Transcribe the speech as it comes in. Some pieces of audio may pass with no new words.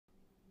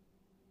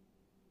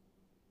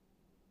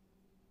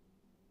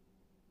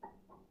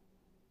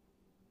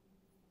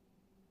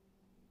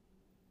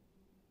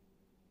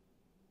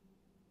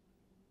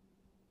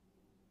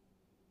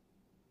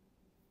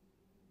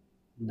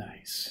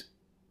Nice.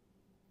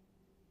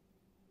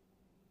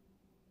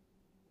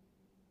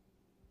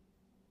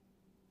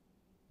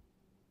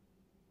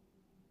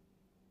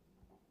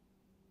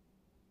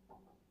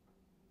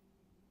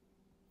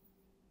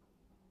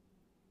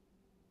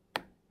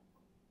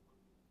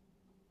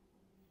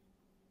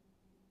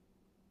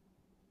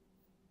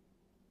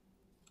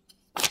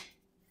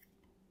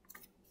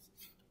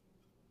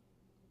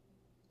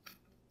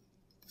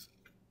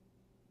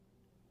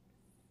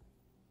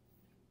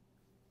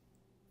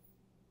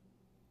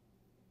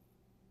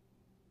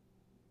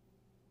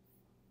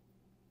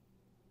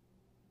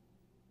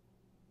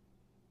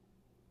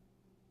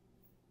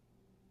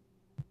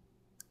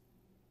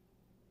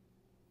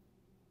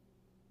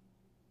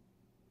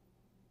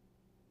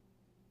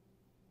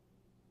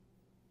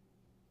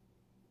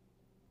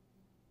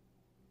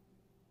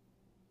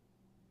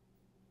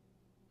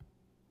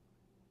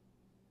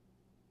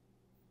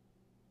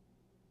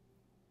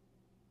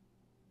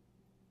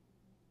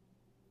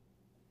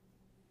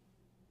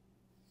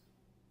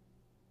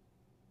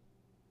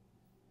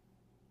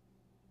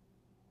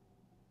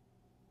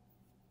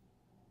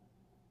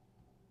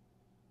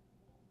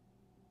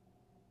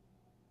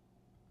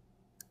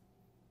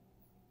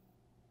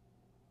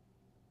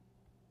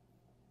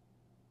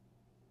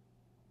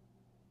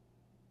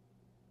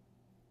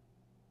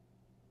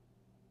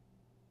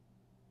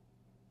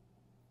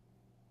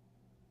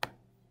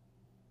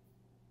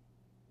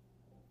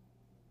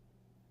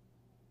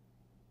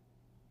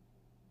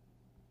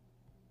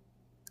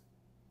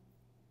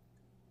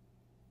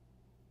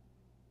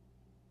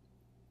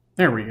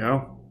 There we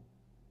go.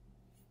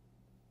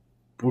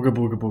 Booga,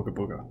 booga, booga,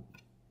 booga.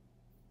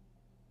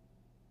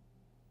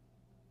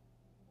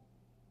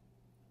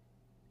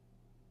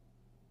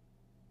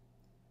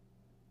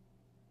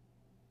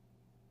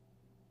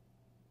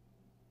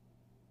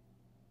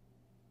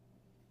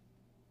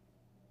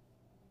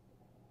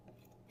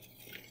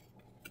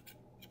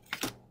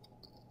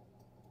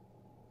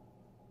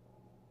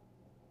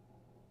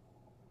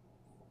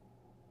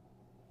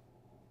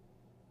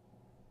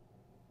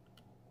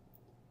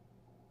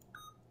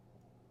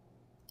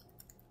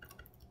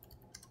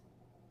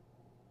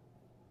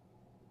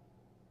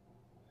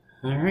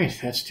 All right,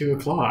 that's 2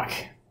 o'clock.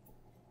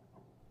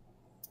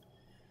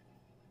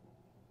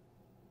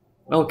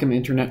 Welcome,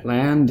 Internet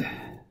land.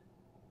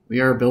 We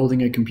are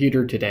building a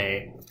computer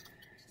today.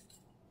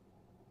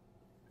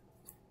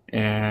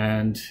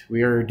 And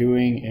we are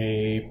doing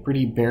a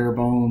pretty bare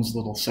bones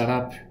little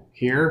setup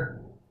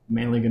here.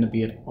 Mainly going to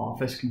be an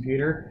office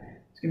computer.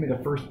 It's going to be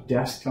the first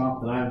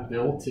desktop that I've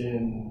built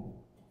in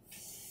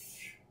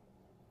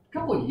a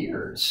couple of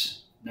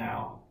years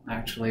now.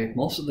 Actually,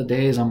 most of the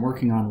days I'm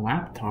working on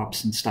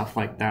laptops and stuff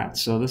like that,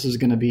 so this is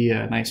going to be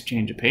a nice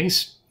change of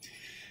pace.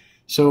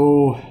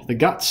 So the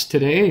guts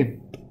today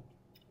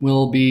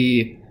will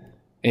be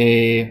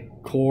a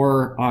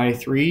Core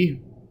i3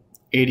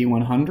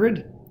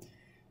 8100,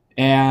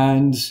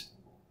 and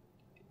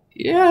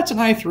yeah, it's an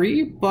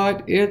i3,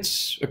 but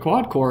it's a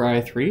quad-core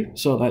i3,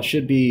 so that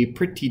should be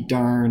pretty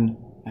darn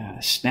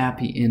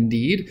snappy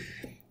indeed.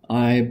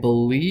 I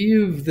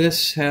believe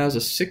this has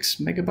a 6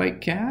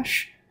 megabyte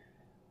cache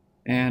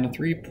and a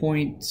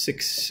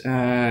 3.6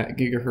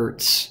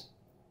 gigahertz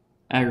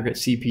aggregate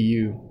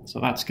CPU.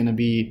 So that's going to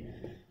be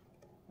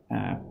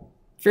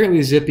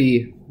fairly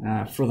zippy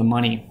for the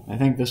money. I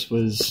think this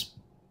was,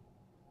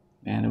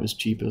 man, it was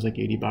cheap. It was like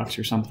 80 bucks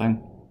or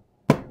something.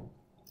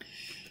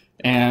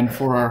 And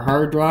for our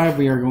hard drive,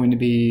 we are going to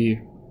be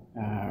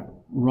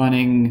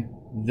running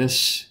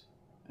this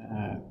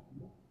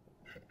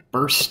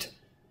burst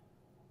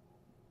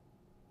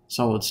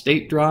solid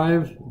state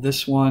drive.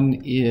 This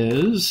one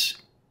is,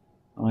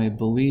 I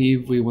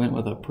believe we went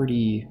with a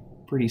pretty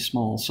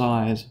small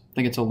size. I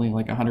think it's only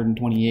like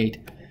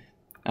 128.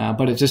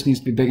 But it just needs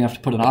to be big enough to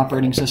put an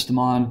operating system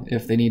on.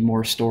 If they need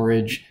more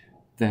storage,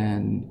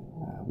 then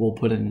we'll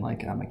put in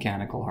like a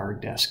mechanical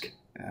hard disk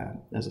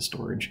as a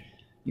storage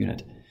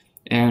unit.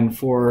 And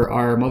for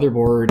our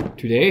motherboard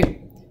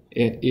today,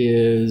 it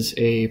is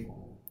a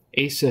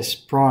Asus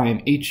Prime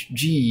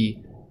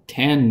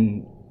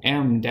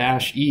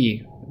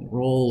HG10M-E. It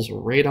rolls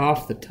right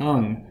off the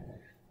tongue.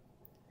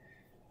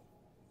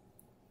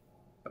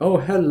 Oh,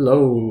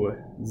 hello,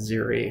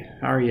 Ziri.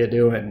 How are you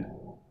doing?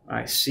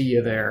 I see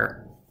you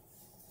there.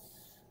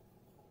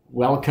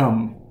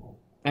 Welcome.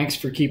 Thanks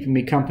for keeping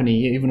me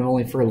company, even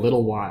only for a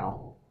little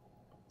while.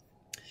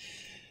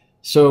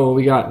 So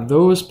we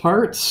those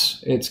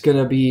parts. It's going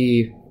to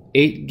be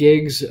 8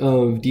 gigs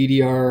of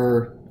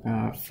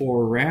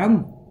DDR4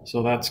 RAM.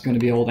 So that's going to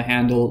be able to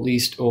handle at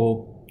least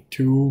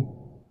 2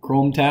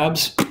 Chrome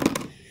tabs.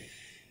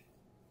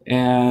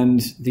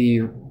 And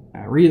the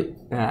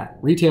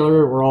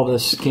retailer where all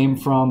this came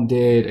from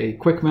did a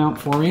quick mount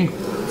for me.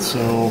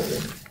 So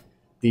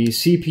the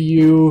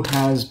CPU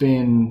has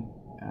been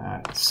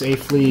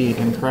safely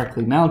and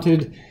correctly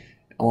mounted,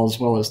 as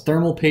well as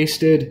thermal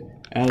pasted,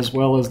 as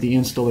well as the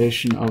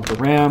installation of the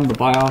RAM. The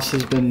BIOS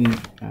has been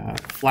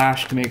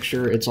flashed to make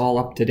sure it's all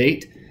up to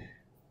date.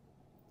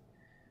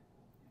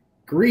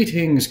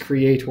 Greetings,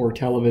 Creator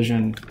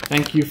Television.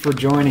 Thank you for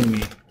joining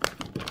me.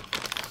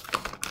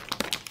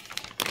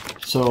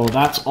 So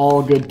that's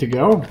all good to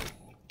go.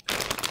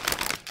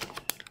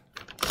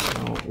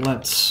 So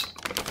let's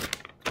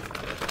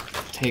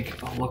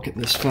take a look at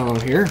this fellow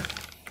here.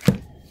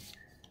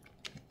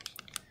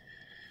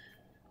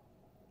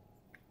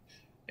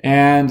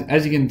 And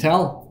as you can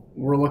tell,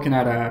 we're looking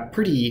at a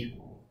pretty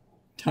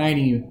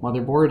tiny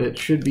motherboard. It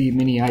should be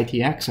Mini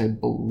ITX, I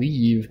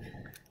believe,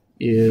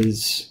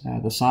 is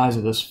the size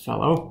of this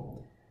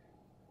fellow.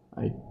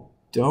 I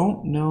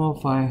don't know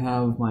if I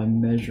have my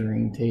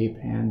measuring tape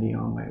handy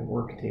on my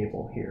work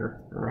table here,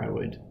 or I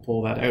would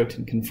pull that out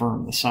and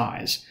confirm the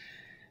size.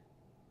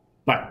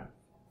 But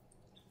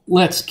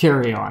let's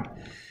carry on.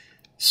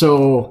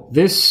 So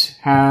this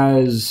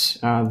has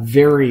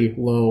very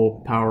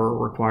low power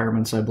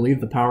requirements. I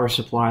believe the power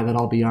supply that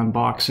I'll be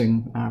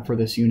unboxing for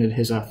this unit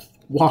is a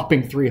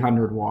whopping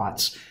 300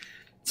 watts.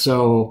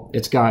 So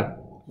it's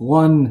got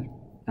one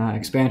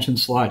expansion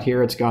slot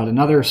here. It's got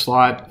another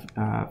slot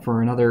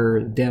for another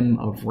DIMM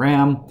of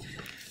RAM.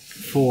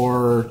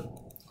 For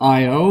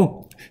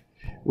I/O,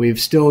 we've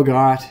still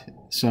got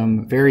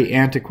some very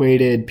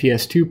antiquated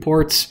PS2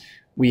 ports.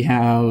 We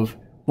have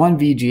one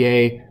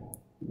VGA,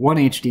 one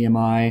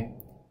HDMI,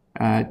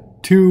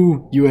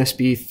 two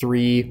USB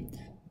 3,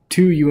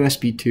 two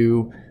USB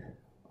 2,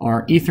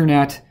 our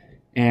Ethernet,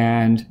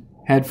 and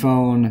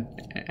headphone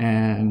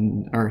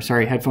and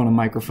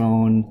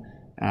microphone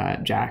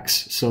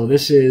jacks. So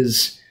this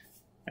is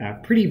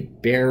pretty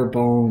bare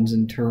bones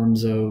in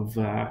terms of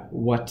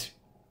what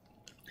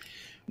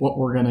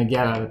we're gonna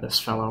get out of this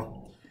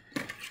fellow.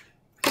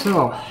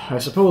 So I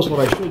suppose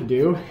what I should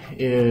do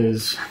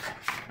is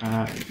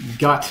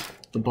gut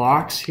the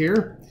box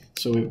here.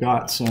 So we've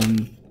got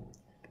some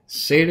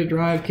SATA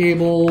drive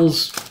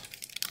cables.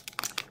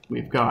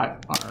 We've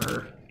got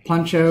our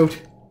punch out.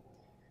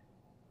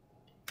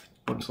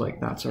 Looks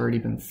like that's already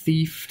been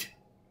thiefed.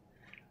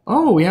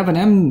 Oh, we have an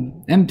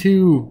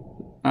M2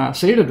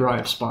 SATA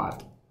drive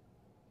spot.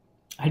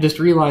 I just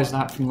realized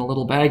that from the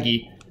little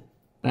baggie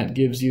that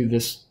gives you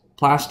this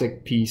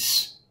plastic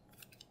piece,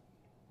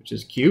 which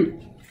is cute.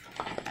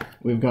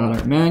 We've got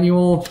our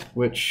manual,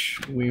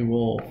 which we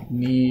will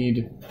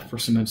need for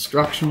some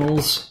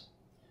instructionals.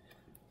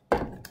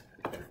 I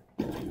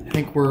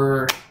think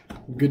we're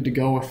good to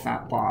go with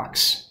that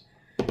box.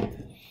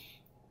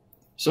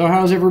 So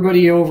how's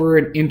everybody over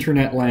in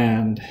internet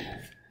land?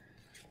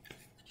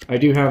 I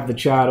do have the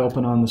chat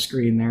open on the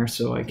screen there,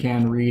 so I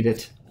can read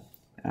it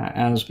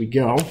as we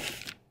go.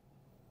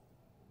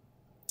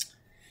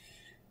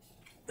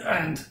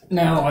 And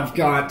now I've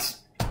got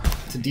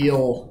to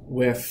deal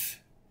with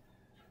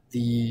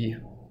the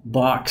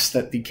box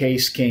that the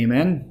case came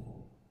in.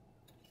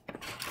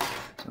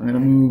 So I'm going to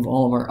move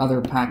all of our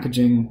other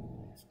packaging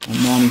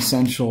and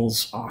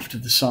non-essentials off to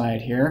the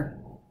side here.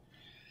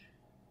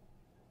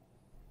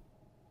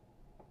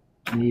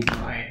 Need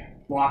my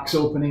box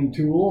opening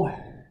tool,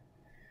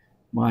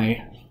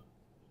 my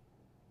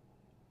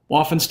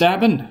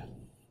Waffenstaben.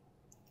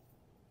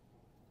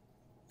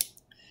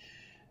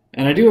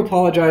 And I do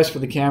apologize for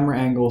the camera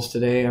angles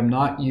today. I'm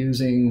not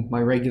using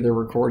my regular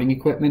recording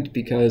equipment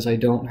because I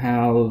don't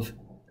have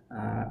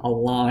a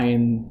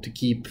line to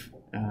keep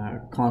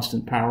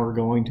constant power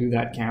going to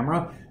that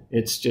camera.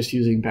 It's just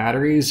using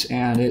batteries,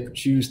 and it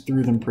chews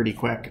through them pretty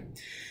quick.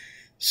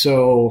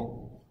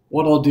 So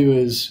what I'll do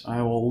is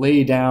I will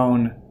lay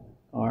down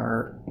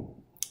our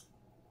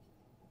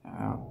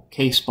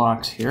case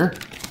box here.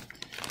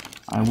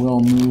 I will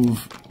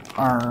move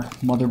our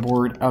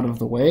motherboard out of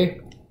the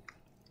way.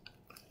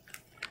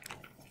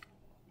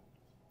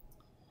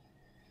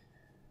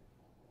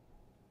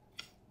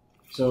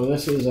 So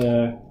this is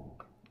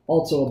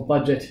also a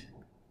budget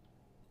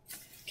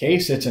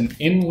case. It's an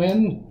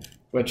InWin,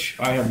 which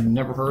I have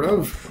never heard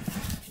of,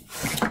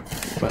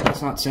 but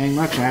that's not saying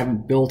much. I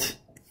haven't built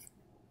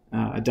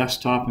a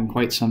desktop in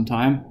quite some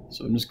time,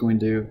 so I'm just going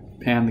to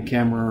pan the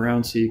camera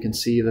around so you can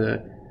see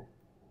the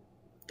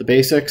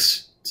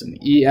basics. It's an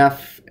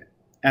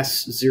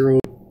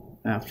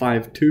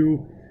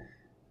EF-S052.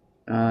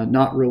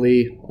 Not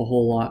really a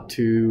whole lot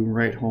to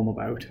write home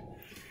about.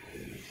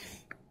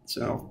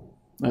 So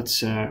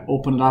let's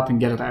open it up and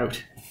get it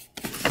out.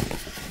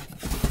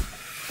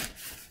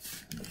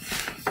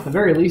 At the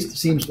very least, it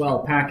seems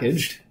well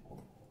packaged.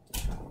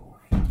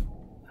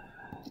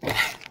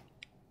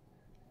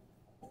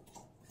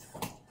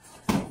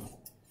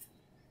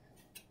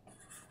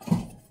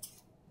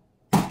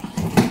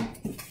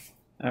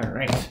 All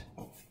right.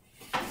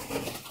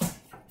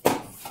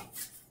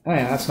 Oh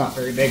yeah, that's not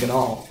very big at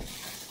all.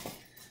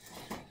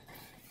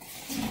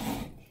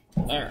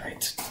 All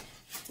right,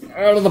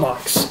 out of the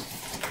box.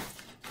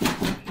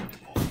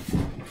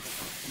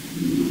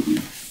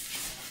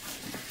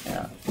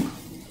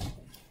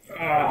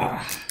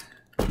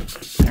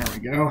 There we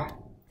go.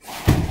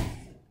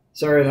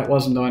 Sorry that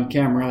wasn't on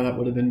camera. That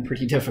would have been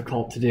pretty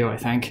difficult to do, I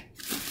think.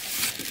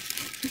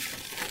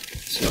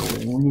 So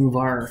we'll remove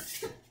our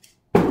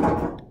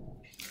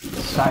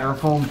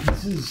styrofoam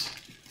pieces.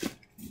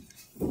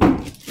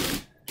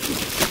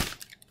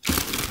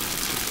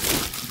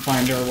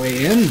 find our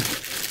way in.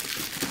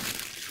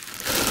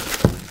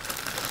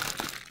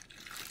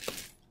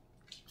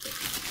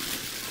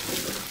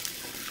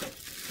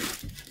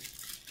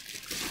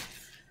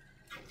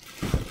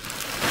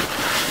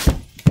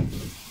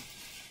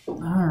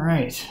 All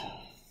right.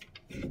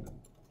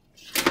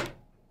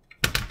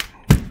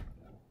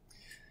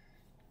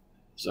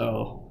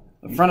 So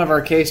the front of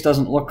our case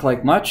doesn't look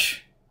like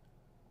much.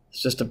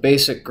 It's just a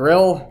basic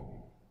grill,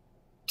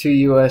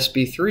 2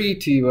 USB 3,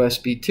 2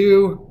 USB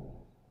 2.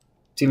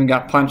 It's even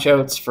got punch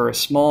outs for a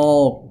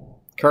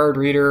small card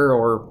reader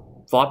or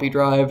floppy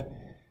drive,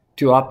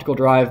 2 optical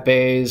drive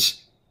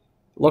bays.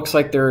 Looks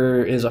like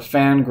there is a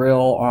fan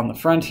grill on the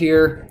front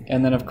here,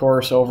 and then of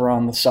course over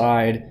on the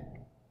side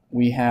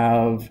we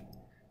have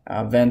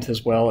a vent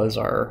as well as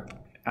our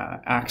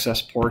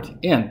access port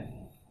in.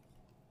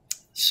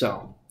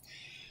 So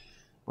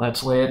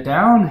let's lay it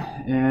down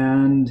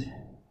and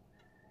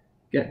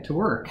get to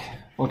work.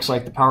 Looks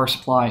like the power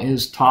supply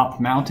is top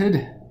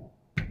mounted.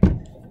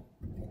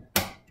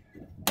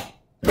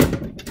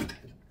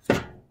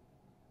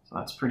 So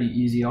that's pretty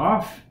easy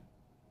off.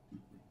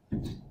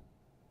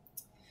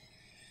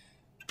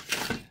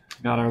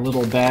 Got our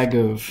little bag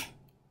of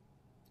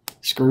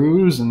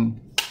screws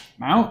and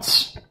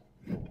mounts.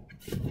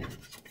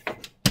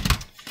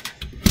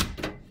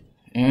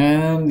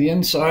 And the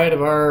inside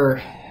of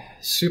our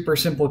super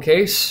simple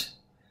case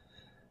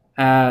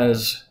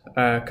has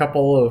a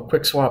couple of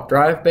quick swap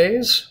drive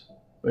bays,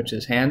 which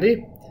is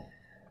handy.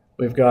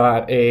 We've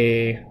got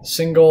a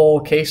single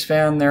case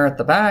fan there at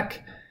the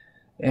back,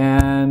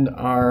 and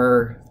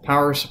our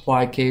power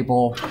supply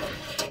cable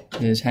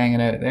is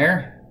hanging out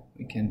there.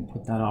 We can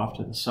put that off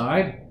to the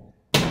side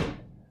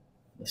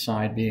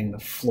being the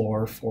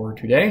floor for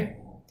today.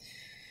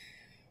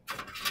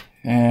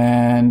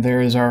 And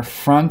there's our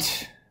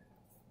front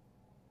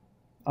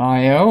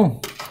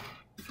I/O.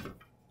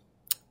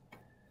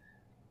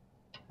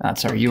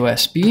 That's our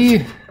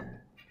USB.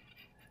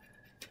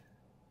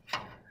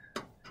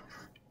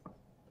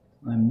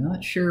 I'm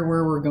not sure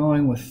where we're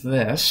going with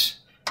this.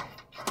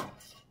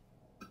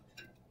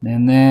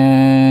 And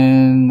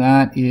then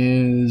that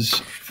is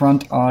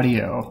front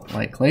audio,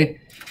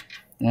 likely.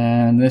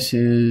 And this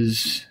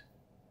is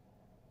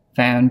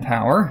fan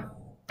power.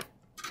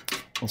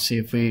 We'll see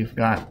if we've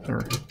got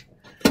the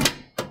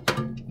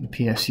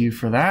PSU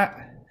for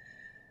that.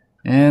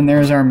 And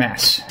there's our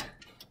mess.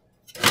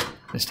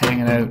 Just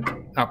hanging out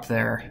up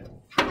there.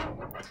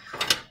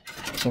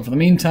 So for the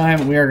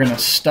meantime, we are going to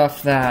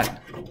stuff that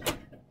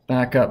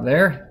back up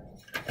there.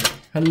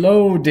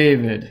 Hello,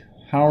 David.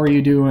 How are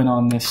you doing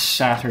on this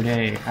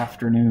Saturday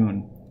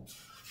afternoon?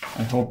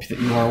 I hope that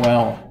you are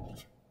well.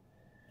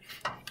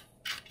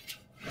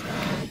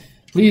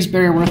 Please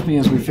bear with me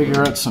as we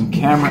figure out some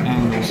camera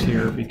angles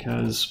here,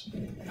 because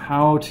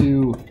how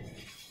to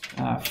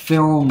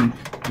film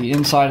the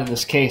inside of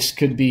this case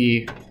could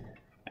be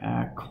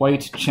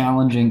quite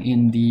challenging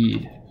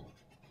indeed.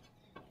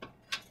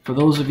 For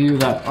those of you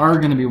that are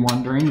going to be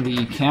wondering,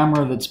 the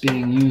camera that's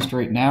being used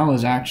right now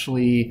is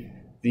actually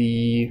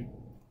the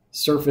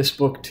Surface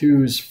Book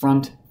 2's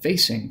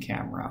front-facing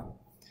camera.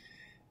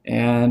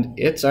 And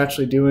it's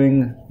actually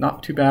doing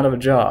not too bad of a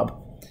job.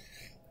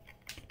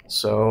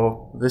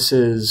 So this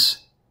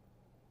is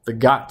the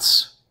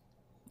guts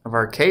of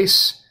our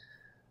case.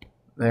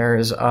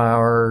 There's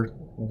our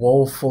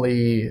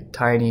woefully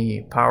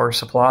tiny power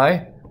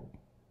supply.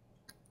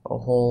 A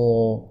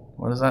whole,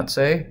 what does that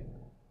say?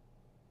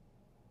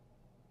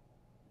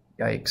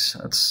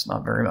 Yikes, that's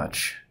not very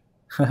much.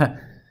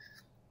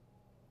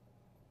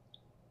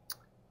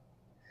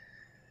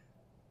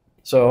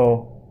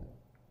 So,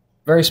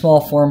 very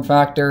small form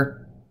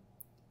factor.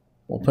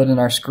 We'll put in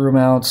our screw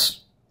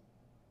mounts,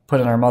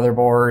 put in our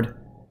motherboard,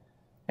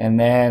 and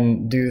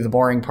then do the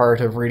boring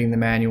part of reading the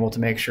manual to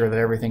make sure that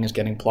everything is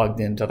getting plugged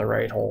into the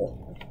right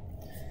hole.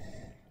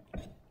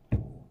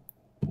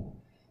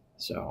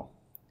 So,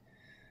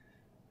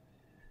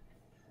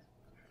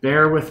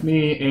 bear with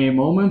me a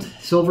moment,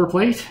 silver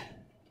plate.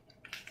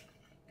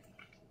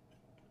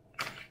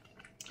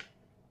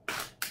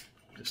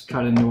 Just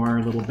cut into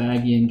our little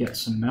baggie and get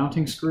some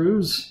mounting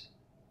screws.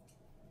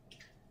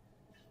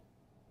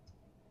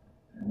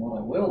 And what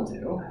I will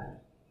do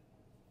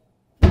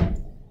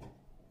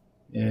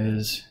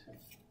is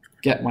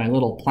get my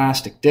little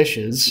plastic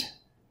dishes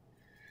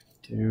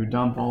to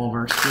dump all of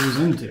our screws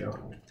into.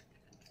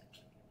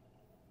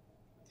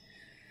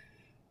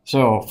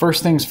 So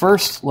first things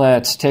first,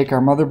 let's take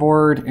our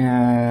motherboard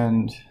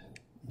and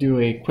do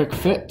a quick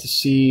fit to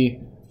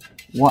see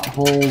what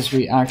holes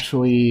we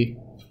actually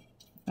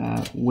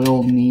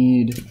will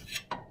need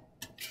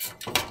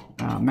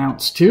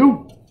mounts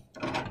to.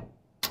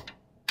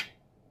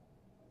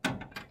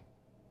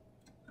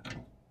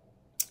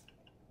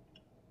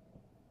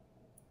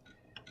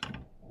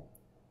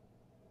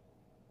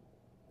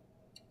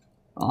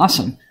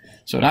 Awesome.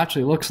 So it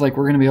actually looks like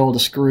we're going to be able to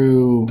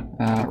screw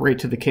right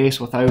to the case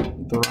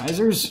without the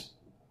risers,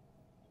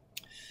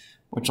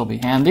 which will be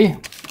handy.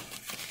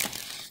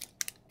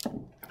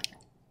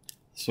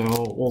 So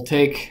we'll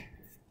take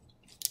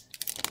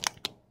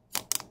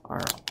our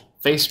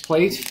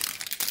faceplate.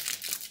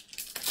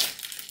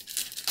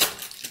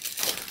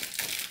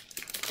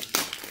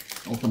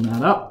 Open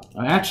that up.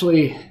 I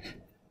actually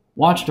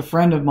watched a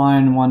friend of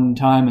mine one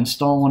time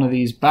install one of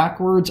these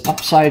backwards,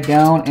 upside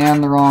down,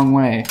 and the wrong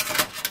way.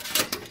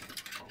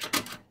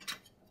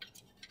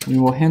 We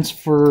will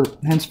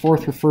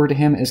henceforth refer to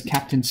him as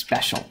Captain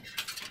Special.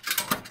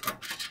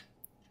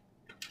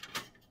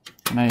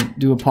 And I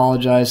do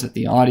apologize that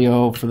the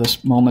audio for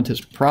this moment is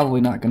probably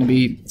not going to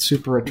be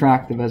super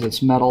attractive as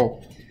it's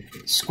metal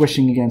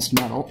squishing against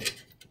metal.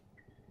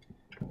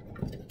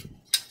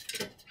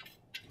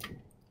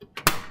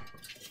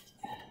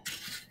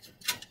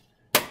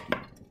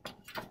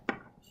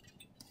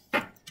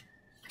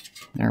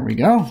 There we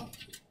go.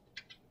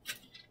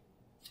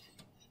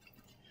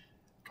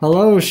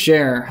 Hello,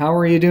 Cher. How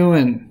are you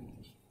doing?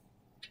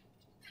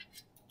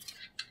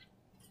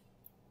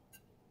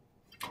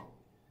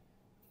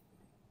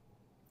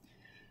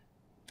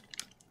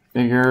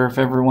 Figure if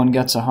everyone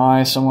gets a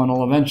hi, someone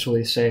will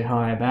eventually say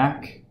hi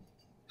back.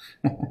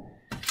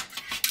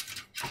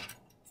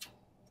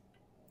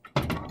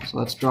 So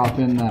let's drop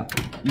in that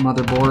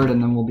motherboard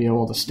and then we'll be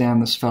able to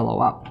stand this fellow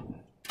up.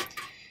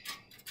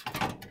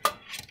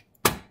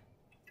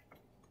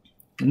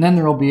 And then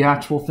there will be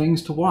actual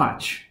things to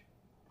watch.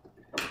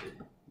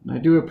 I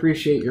do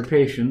appreciate your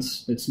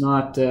patience. It's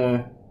not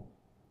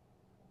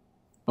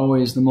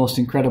always the most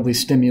incredibly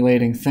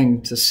stimulating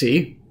thing to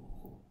see.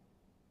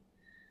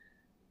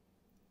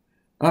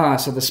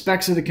 So the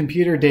specs of the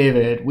computer,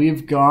 David.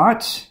 We've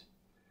got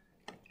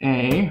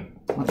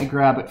let me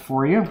grab it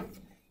for you,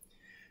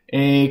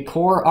 a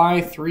Core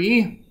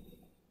i3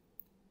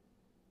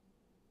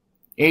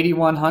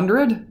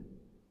 8100.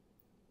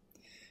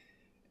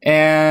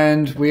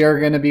 And we are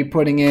going to be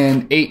putting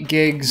in 8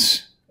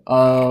 gigs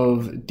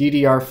of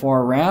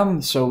DDR4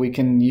 RAM, so we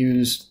can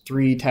use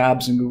 3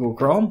 tabs in Google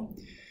Chrome.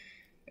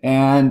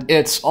 And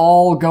it's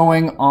all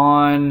going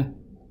on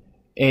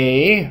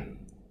a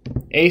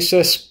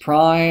Asus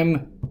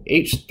Prime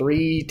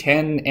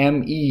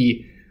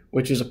H310ME,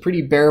 which is a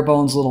pretty bare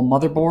bones little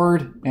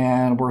motherboard,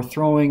 and we're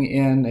throwing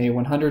in a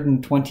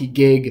 120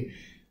 gig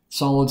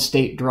solid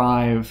state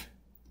drive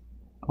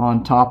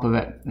on top of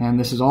it. And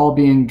this is all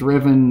being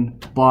driven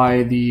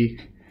by the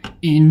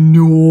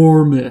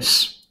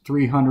enormous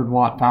 300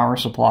 watt power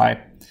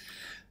supply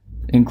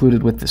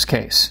included with this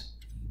case.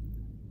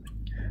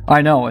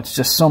 I know, it's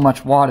just so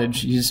much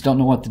wattage, you just don't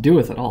know what to do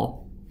with it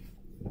all.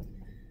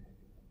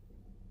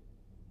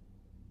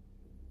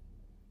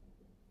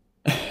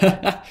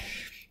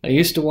 I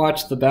used to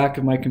watch the back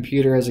of my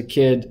computer as a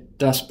kid,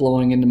 dust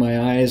blowing into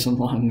my eyes and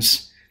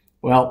lungs.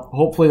 Well,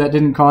 hopefully that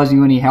didn't cause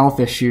you any health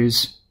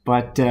issues,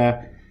 but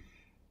yeah,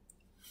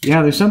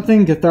 there's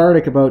something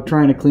cathartic about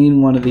trying to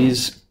clean one of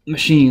these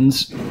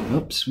machines.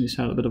 Oops, we just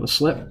had a bit of a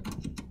slip.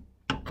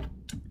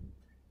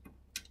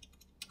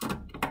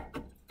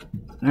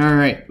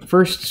 Alright,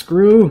 first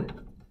screw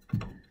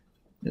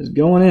is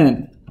going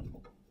in.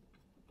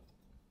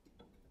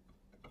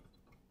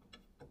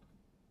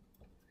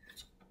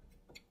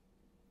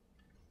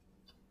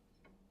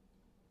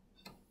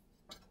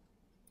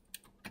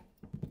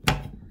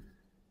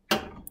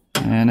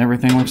 And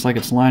everything looks like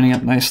it's lining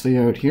up nicely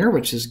out here,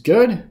 which is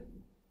good.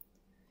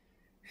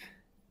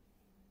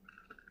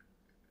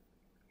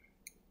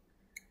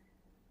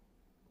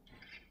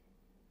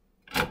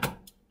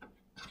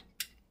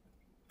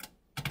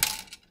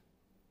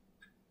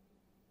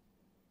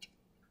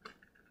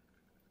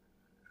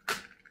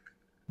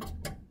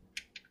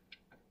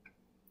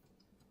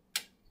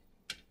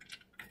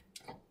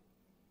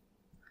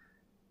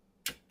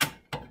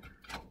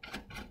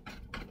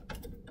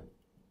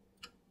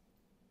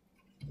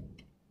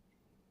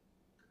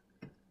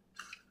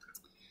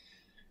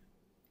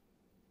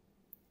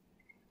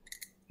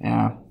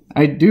 Yeah,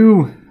 I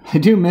do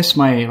miss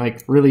my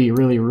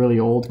really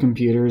old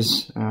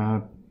computers.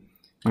 My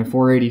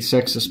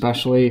 486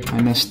 especially,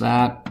 I miss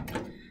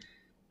that.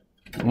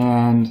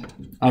 And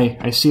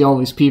I see all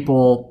these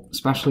people,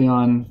 especially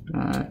on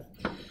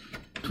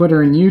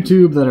Twitter and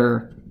YouTube, that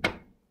are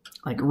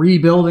like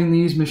rebuilding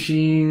these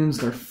machines.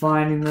 They're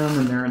finding them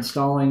and they're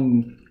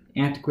installing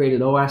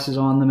antiquated OSs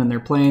on them, and they're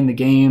playing the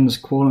games,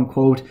 quote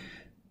unquote,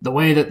 the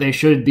way that they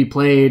should be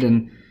played.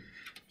 And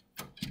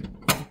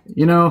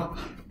you know,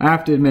 I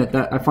have to admit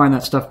that I find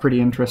that stuff pretty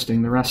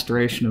interesting, the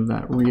restoration of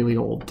that really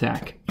old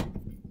tech.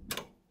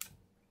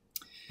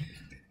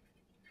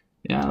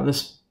 Yeah,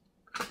 this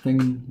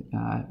thing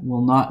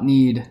will not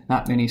need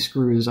that many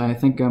screws. I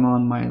think I'm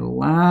on my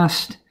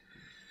last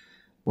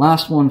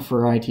one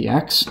for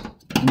ITX,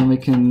 and then we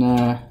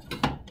can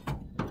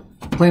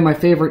play my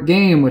favorite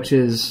game, which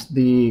is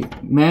the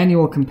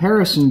manual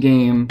comparison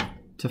game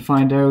to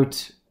find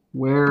out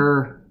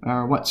where,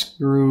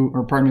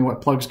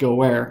 what plugs go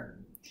where.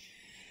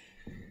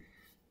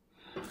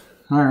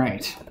 All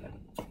right.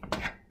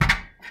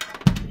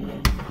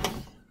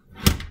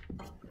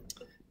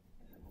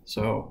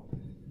 So,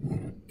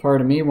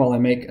 pardon me while I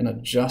make an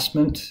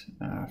adjustment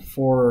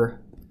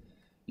for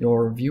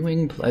your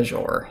viewing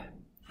pleasure.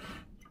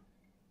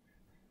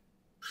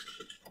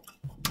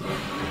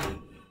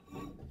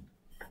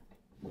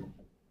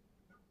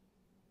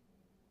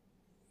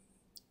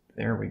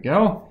 There we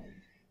go.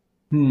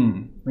 We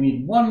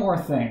need one more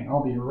thing.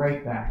 I'll be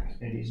right back,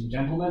 ladies and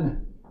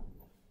gentlemen.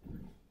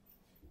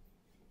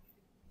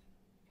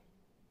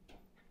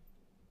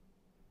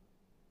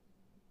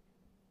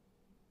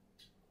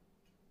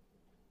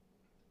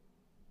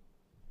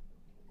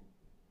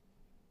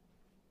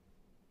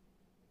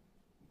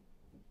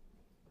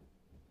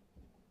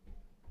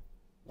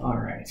 All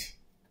right.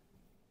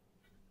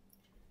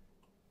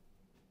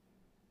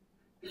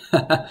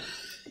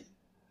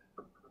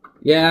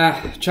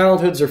 Yeah,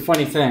 childhoods are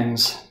funny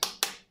things.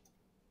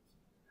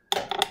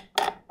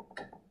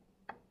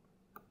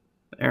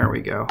 There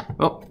we go.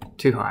 Oh,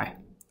 too high.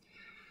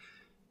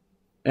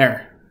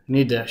 There.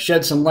 Need to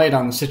shed some light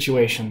on the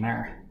situation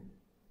there.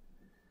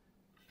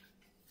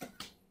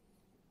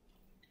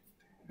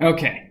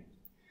 Okay.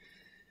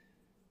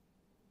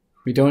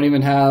 We don't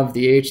even have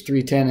the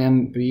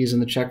H310MBs in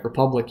the Czech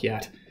Republic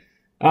yet.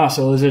 Ah,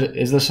 so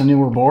is this a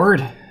newer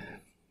board?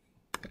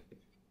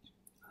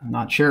 I'm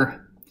not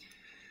sure.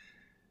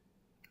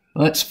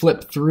 Let's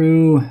flip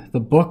through the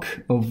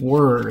book of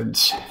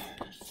words.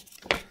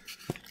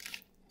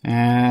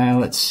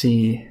 Let's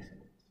see.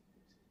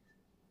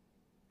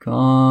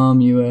 COM,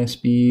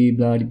 USB,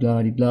 blah,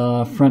 blah, blah,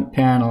 blah. Front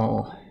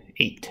panel,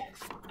 8.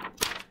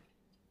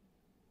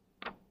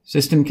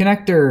 System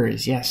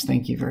connectors. Yes,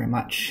 thank you very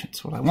much.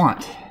 That's what I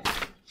want.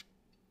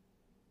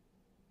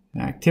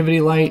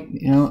 Activity light,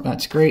 you know,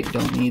 that's great.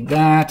 Don't need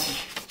that.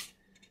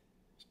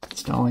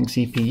 Installing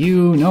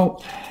CPU,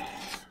 nope.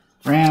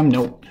 RAM,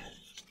 nope.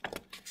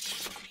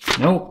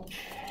 Nope.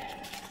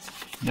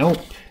 Nope.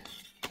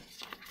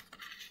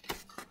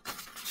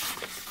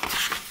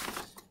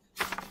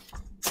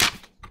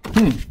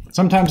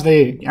 Sometimes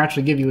they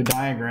actually give you a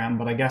diagram,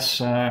 but I guess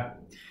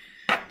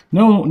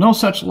no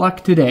such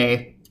luck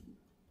today.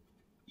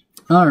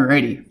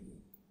 Alrighty.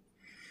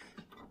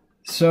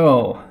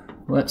 So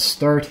let's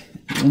start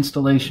the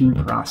installation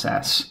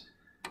process.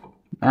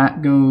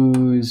 That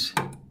goes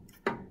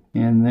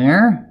in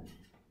there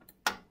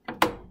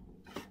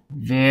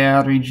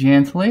very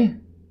gently.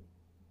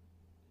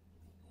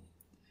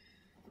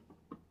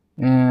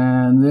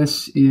 And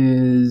this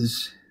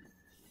is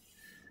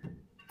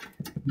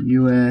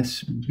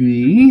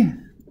USB,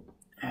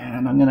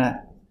 and I'm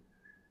gonna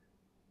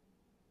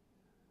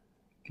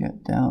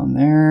get down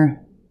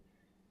there,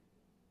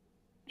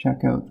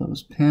 check out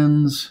those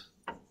pins.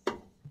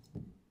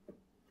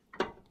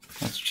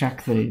 Let's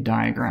check the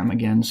diagram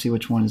again, see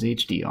which one is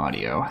HD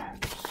audio.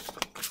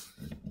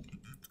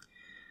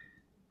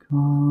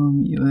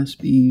 COM,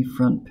 USB,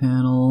 front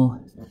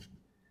panel,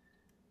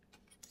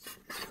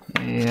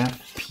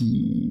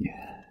 AFP.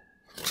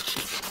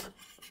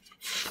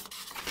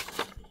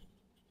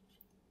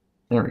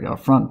 There we go,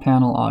 front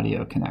panel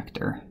audio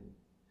connector.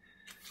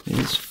 It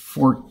is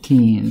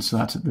 14, so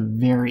that's at the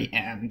very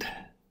end.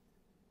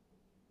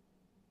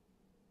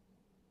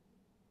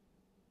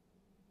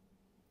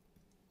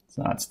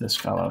 So that's this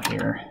fellow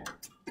here.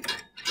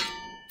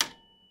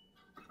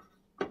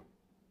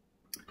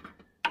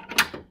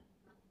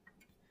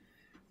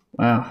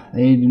 Wow,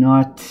 they do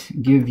not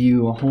give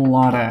you a whole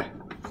lot of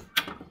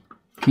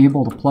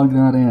cable to plug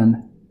that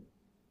in.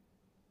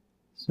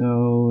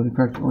 So the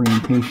correct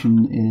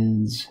orientation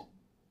is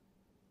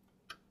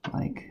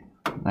like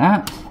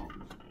that.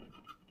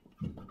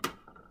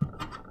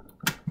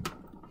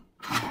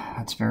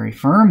 That's very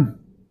firm.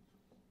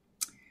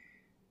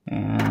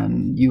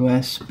 And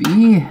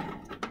USB.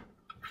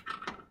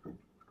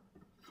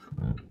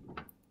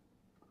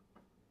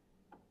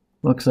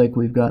 Looks like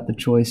we've got the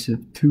choice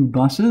of 2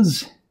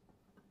 buses.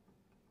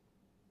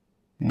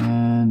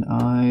 And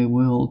I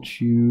will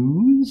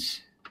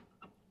choose,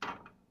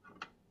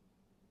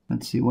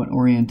 let's see what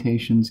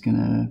orientation is going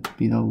to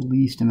be the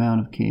least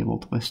amount of cable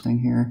twisting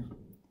here.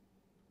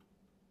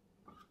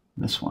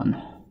 This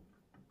one.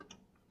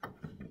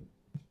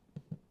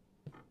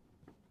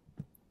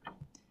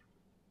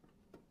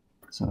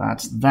 So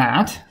that's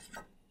that.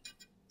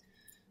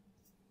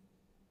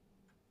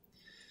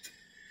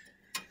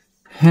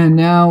 And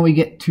now we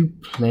get to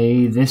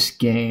play this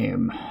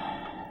game.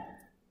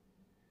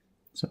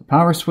 So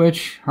power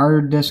switch,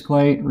 hard disk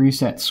light,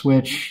 reset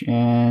switch,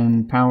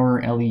 and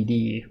power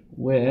LED,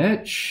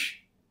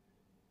 which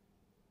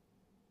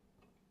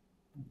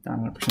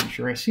I'm not 100%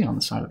 sure I see on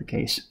the side of the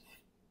case.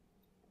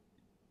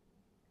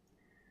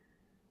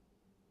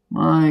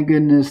 My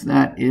goodness,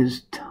 that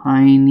is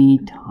tiny,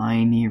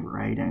 tiny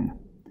writing.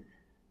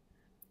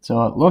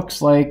 So it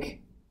looks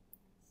like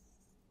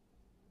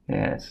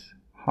it's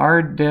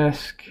hard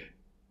disk,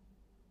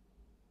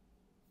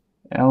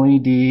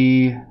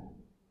 LED,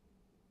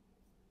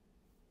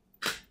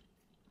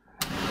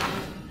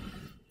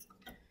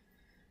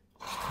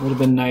 would have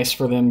been nice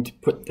for them to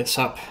put this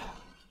up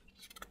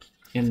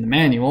in the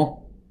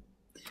manual.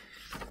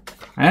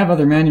 I have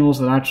other manuals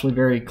that actually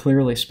very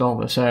clearly spell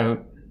this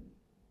out.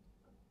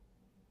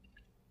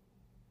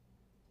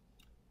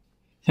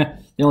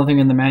 The only thing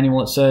in the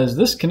manual, it says,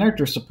 this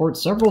connector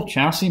supports several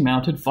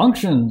chassis-mounted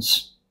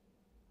functions. ...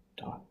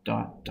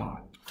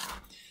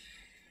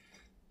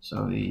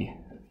 So the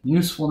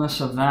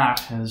usefulness of that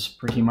has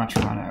pretty much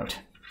run out.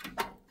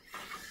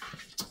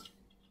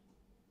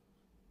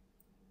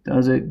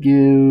 Does it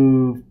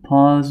give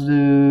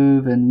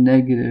positive and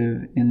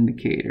negative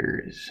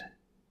indicators?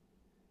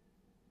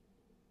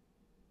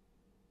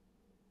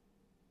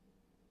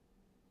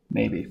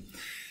 Maybe.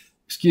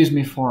 Excuse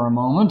me for a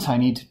moment. I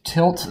need to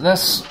tilt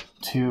this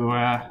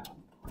to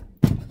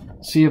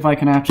see if I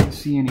can actually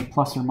see any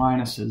plus or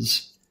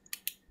minuses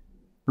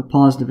for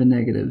positive and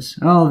negatives.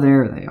 Oh,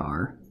 there they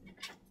are.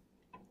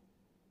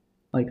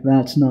 Like,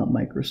 that's not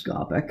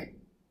microscopic.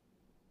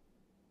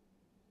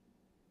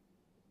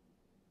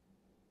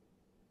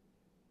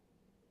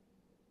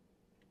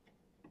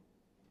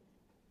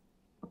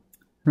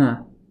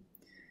 Huh.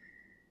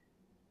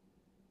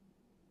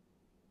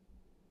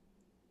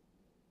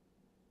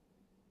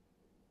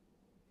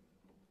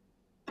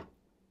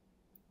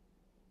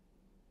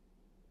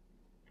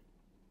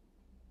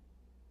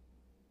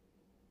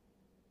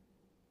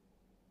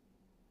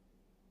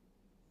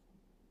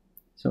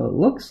 So it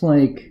looks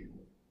like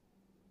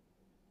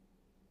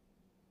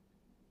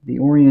the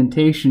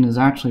orientation is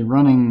actually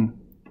running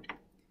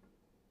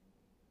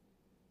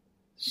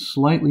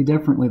slightly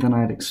differently than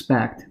I'd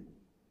expect.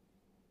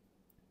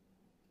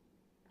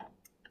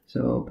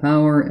 So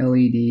power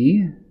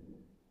LED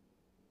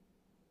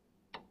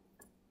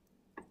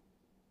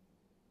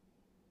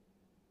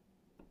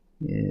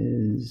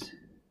is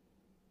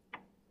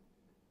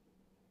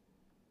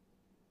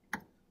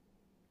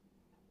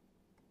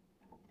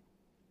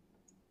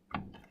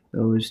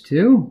those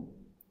two.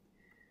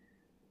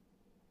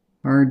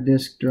 Hard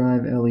disk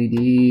drive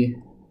LED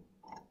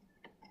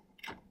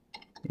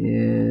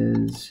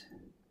is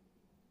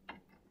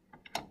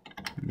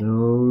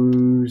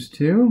those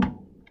two.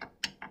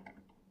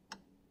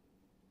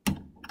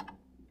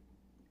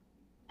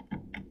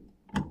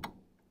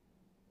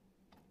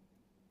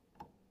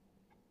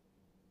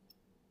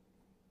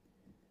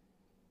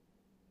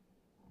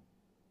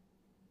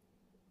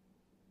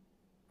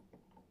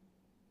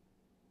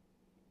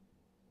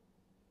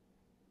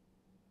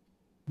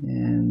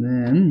 And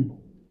then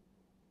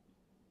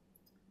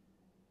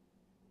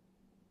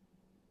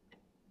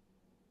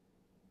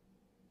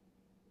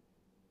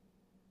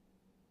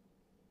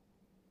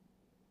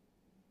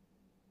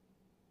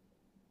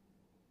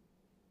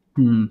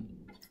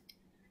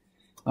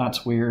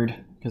that's weird,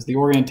 because the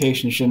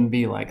orientation shouldn't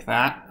be like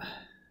that.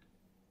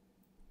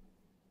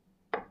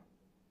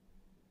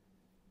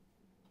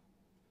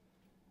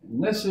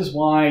 And this is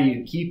why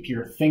you keep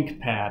your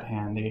ThinkPad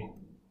handy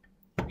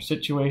for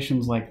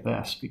situations like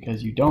this,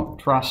 because you don't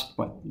trust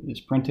what is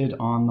printed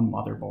on the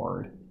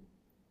motherboard.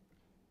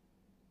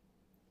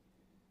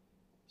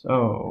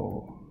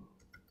 So,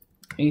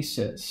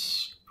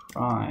 Asus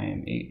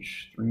Prime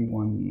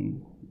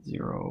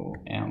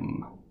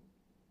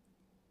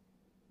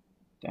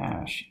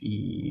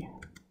H310M-E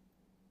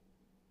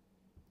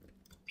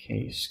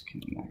case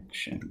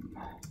connection.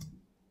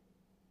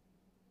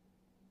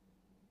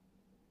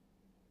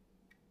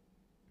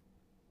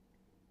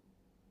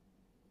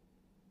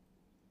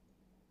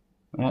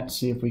 Let's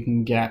see if we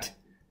can get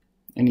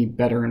any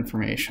better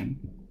information.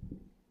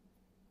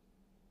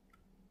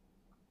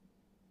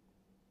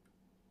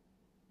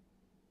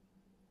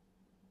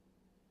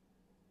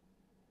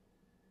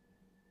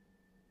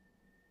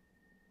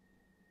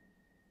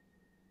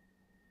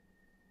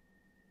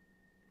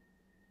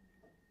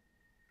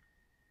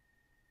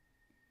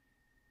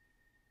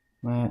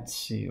 Let's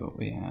see what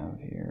we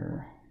have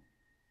here.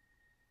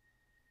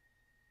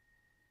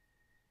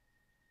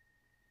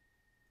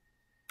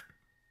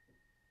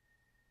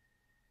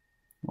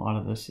 A lot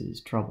of this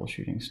is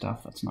troubleshooting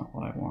stuff. That's not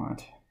what I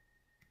want.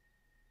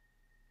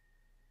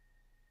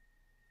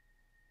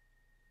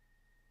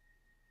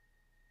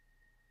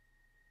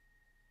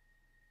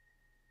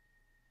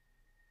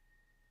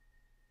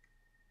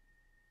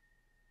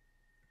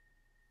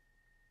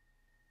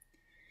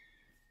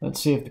 Let's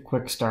see if the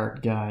quick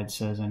start guide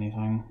says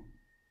anything.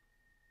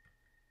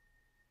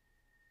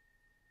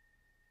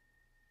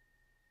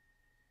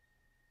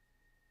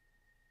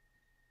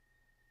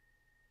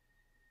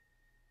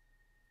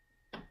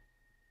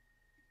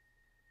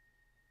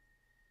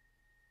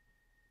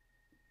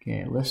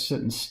 Okay, lists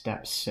it in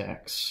step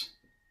 6.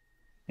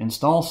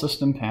 Install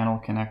system panel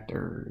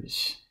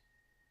connectors.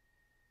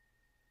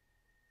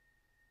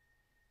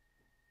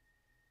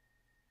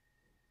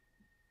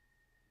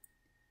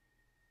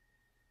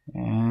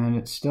 And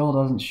it still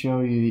doesn't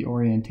show you the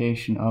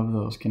orientation of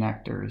those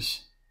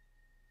connectors.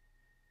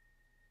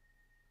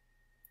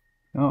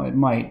 Oh, it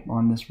might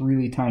on this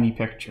really tiny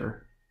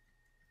picture.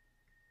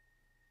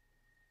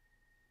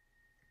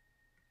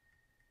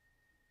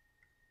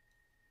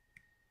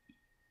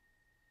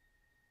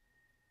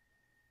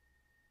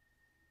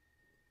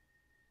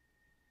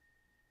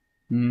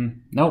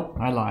 Nope,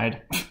 I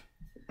lied.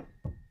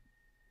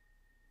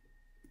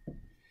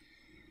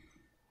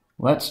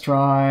 Let's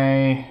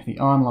try the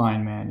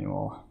online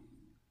manual.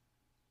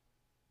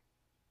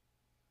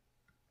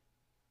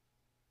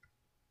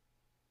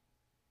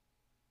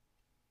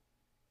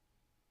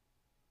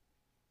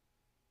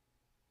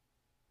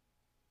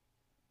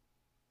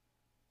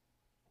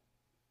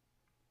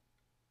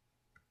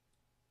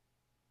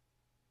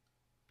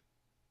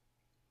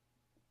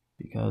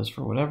 because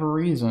for whatever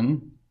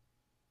reason,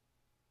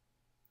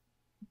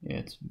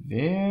 it's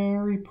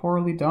very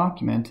poorly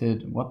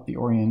documented what the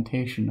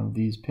orientation of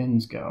these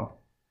pins go.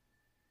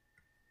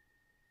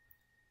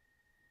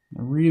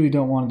 I really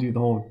don't want to do the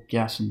whole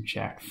guess and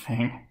check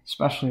thing,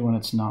 especially when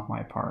it's not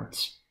my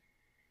parts.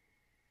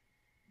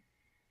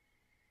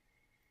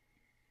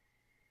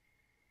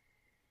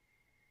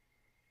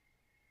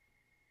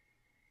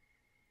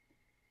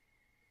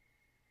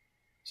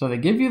 So they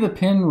give you the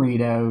pin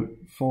readout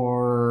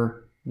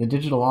for the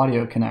digital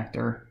audio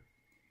connector,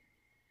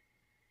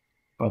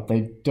 but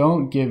they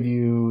don't give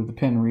you the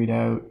pin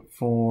readout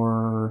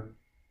for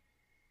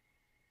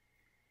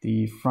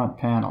the front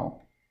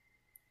panel.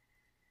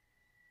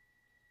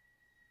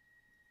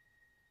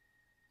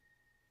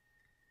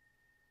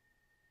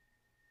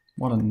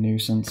 What a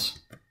nuisance.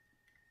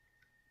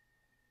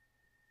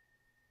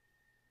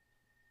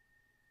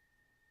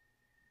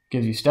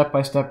 Gives you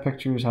step-by-step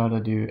pictures how to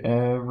do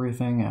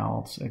everything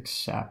else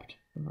except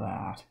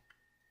that.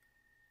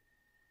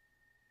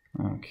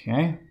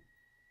 Okay.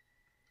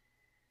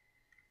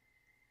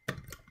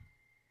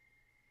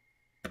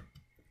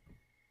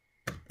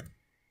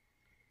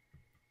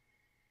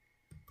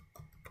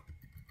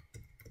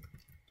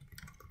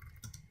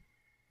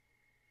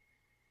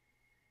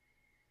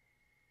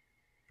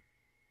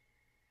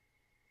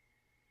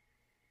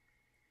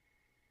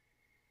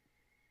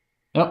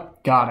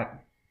 Yep, got it.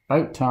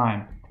 About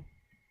time.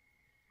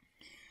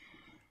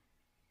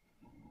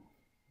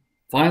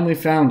 Finally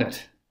found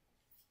it.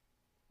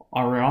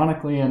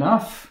 Ironically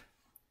enough,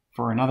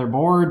 for another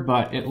board,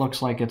 but it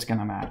looks like it's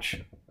gonna match.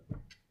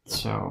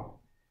 So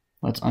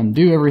let's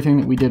undo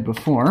everything that we did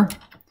before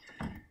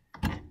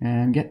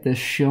and get this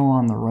show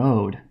on the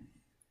road.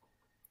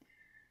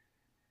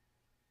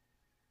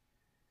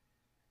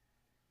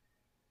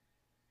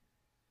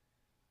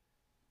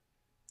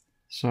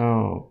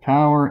 So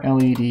power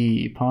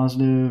LED,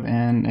 positive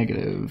and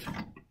negative,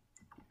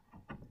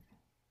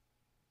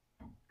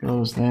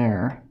 goes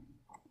there.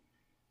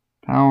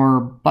 Power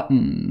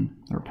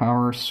button or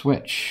power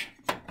switch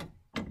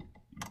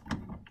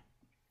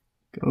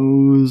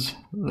goes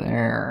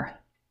there.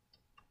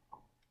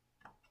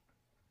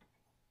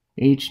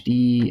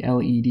 HD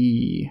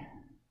LED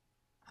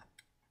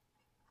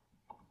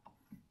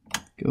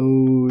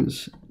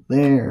goes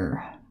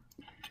there.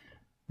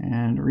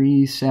 And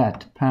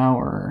reset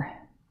power.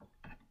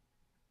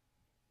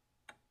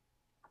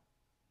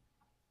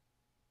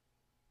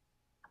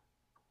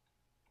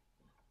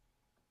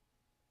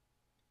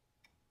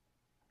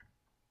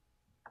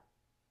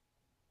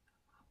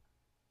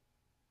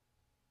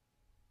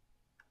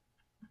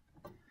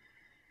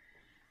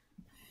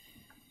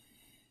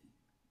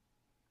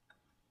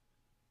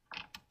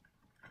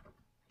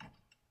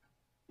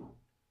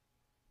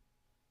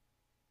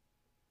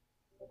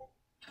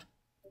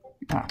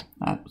 Ah,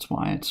 that's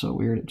why it's so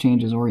weird. It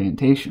changes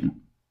orientation.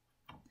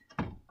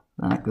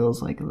 That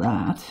goes like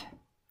that.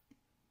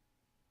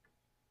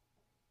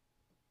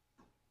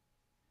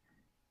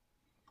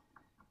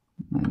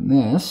 And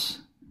this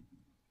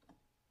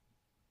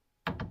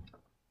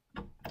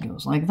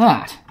goes like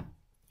that.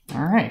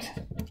 All right.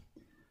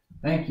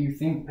 Thank you,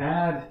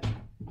 ThinkPad.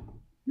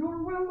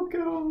 You're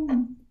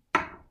welcome.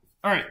 All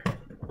right.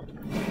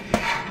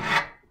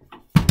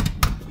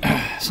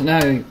 So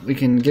now we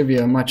can give you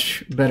a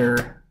much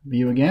better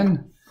view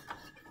again.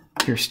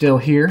 If you're still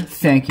here,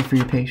 thank you for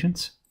your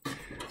patience.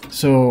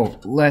 So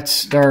let's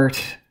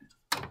start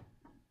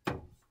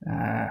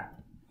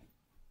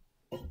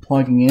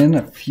plugging in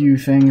a few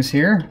things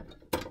here.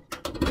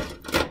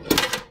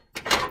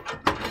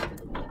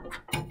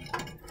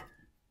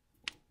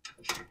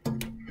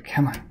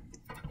 Come on.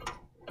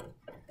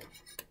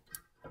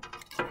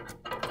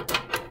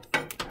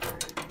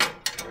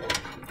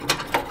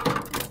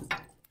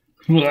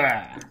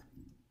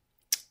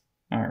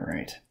 All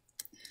right.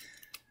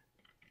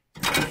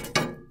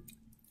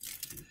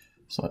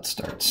 So let's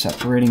start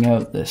separating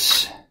out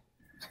this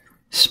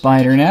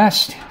spider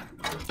nest.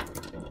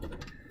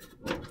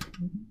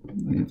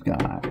 We've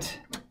got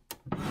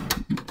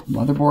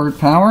motherboard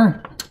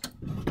power.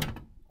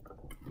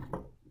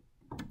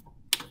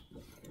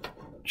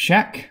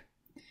 Check.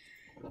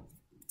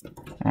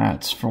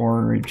 That's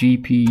for a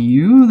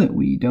GPU that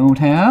we don't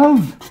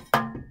have.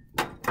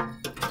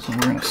 So we're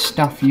going to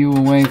stuff you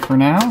away for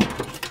now.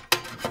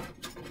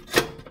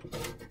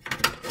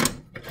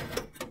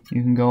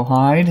 You can go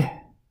hide.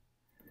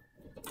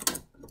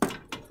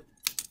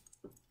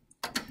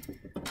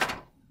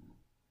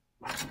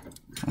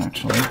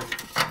 Actually,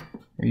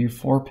 are you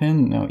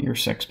 4-pin? No, you're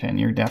 6-pin.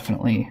 You're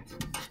definitely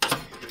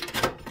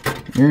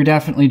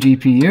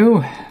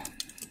GPU.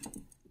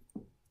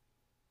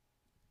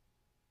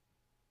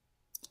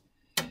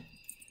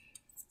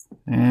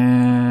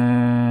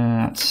 And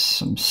that's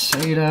some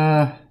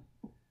SATA.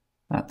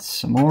 That's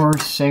some more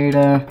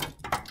SATA.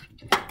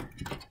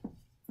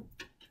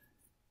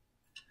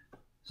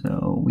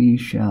 So we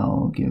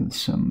shall give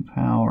some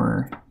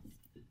power.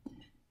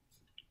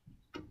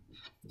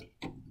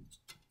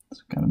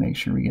 Got to make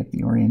sure we get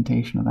the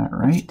orientation of that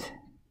right.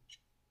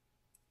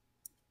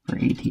 For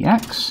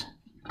ATX.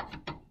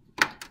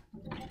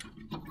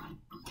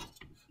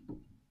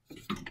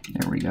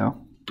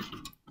 go.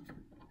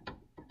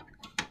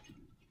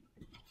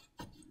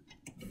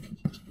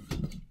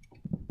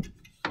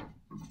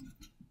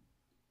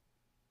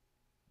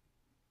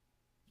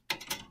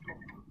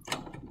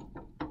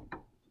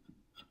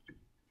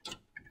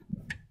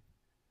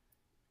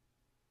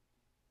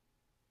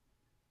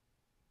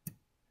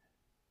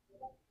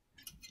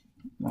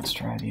 Let's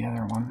try the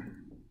other one.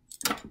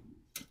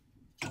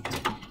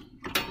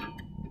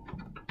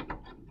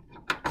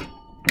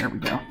 There we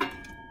go.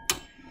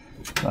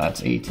 So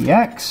that's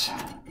ATX.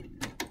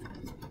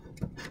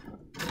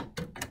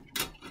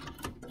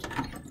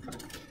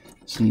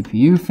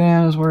 CPU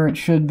fan is where it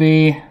should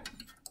be.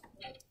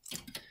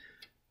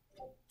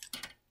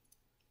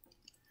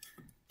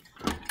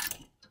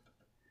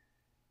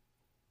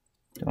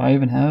 Do I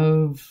even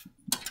have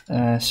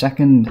a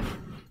second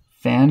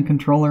fan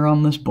controller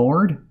on this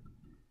board?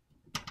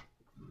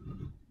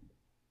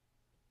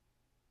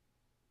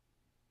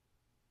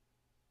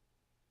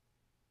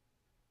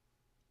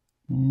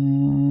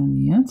 And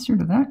the answer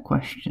to that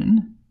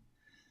question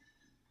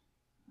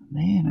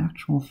may in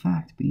actual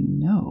fact be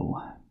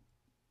no.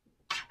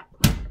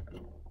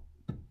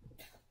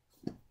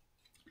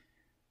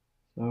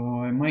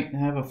 So I might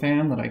have a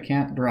fan that I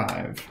can't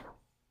drive,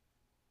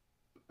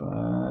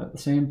 but at the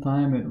same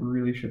time it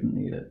really shouldn't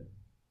need it.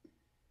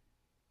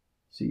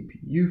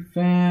 CPU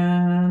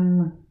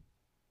fan,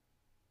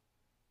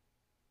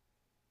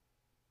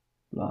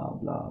 blah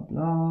blah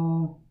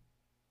blah.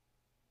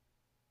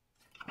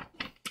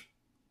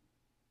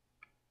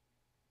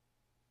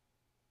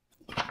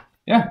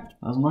 Yeah,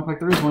 doesn't look like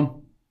there is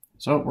one.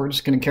 So we're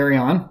just going to carry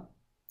on.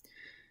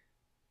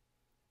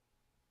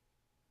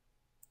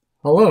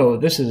 Hello,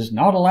 this is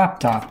not a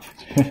laptop.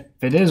 If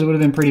it is, it would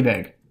have been pretty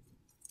big.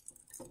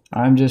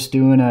 I'm just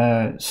doing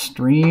a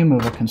stream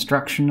of a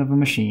construction of a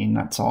machine,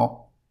 that's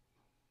all.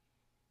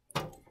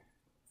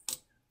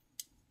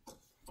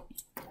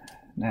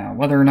 Now,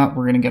 whether or not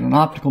we're going to get an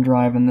optical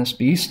drive in this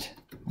beast,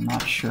 I'm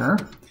not sure.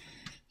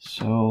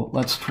 So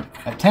let's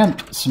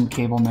attempt some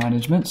cable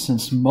management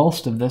since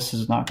most of this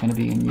is not going to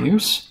be in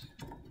use.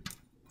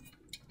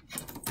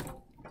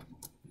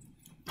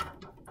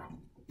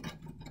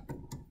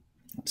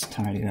 Let's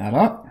tidy that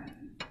up.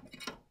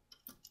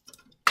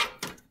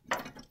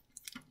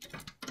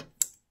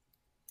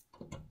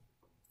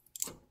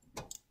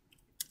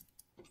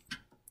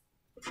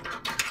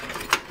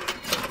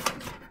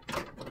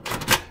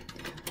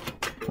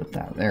 Put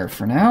that there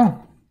for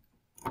now.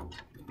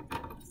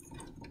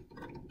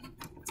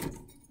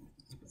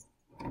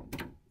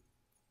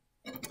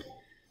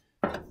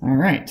 All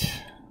right,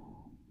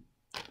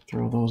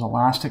 throw those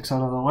elastics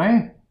out of the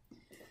way.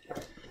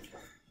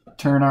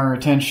 Turn our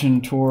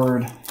attention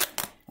toward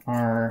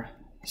our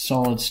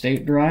solid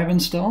state drive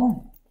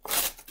install.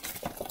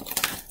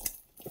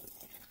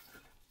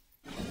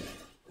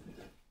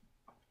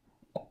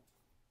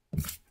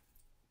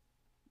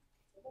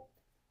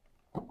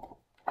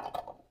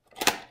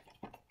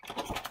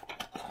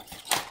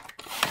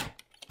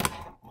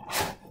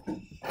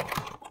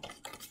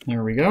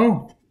 There we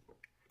go.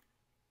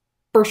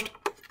 First.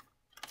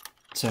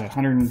 It's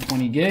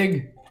 120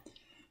 gig,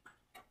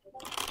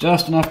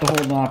 just enough to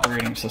hold an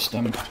operating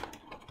system.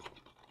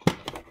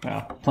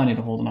 Well, plenty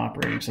to hold an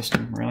operating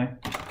system, really.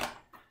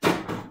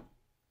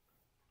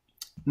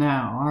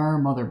 Now,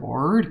 our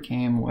motherboard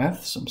came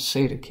with some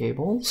SATA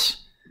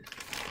cables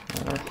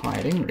that are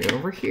hiding right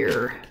over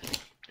here.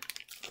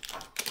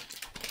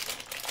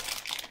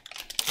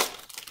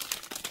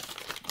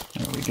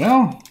 There we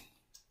go.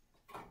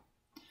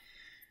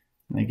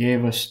 They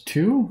gave us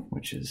two,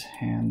 which is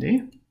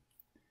handy.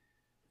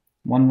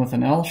 One with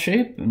an L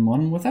shape and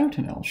one without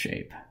an L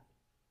shape.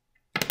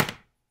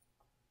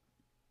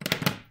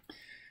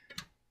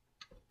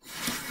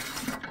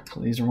 So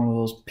these are one of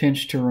those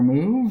pinch to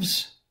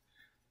removes.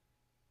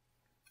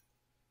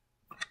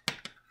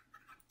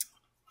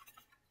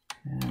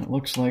 And it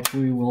looks like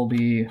we will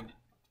be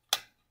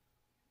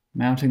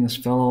mounting this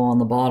fellow on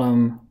the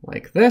bottom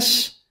like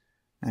this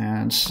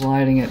and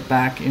sliding it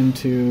back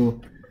into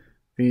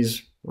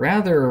these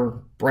rather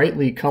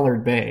brightly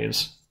colored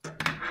bays.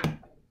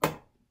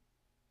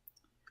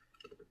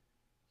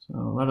 So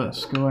let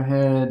us go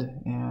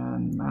ahead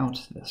and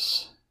mount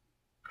this,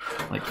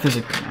 like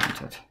physically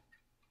mount it.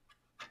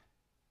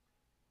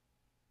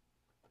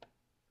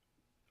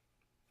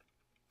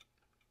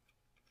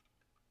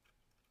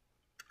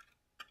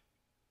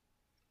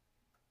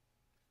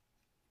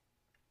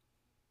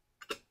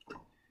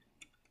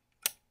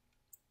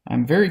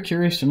 I'm very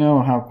curious to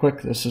know how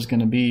quick this is going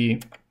to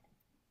be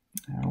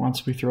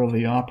once we throw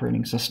the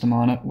operating system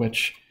on it,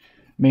 which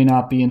may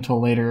not be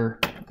until later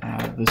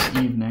this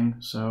evening,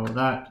 so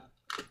that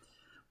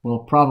will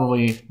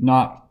probably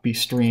not be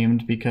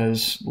streamed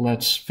because,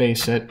 let's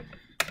face it,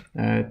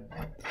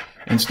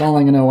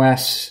 installing an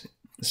OS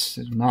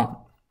is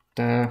not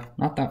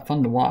that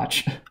fun to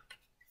watch.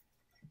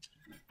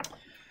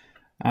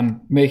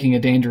 I'm making a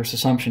dangerous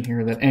assumption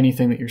here that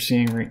anything that you're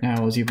seeing right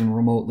now is even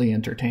remotely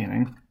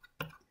entertaining.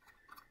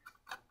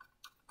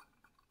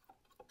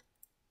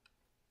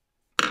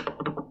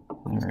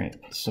 All right,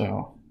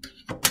 so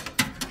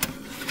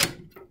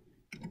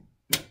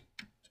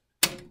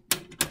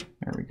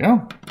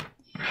go.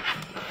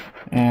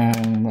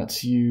 And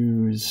let's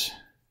use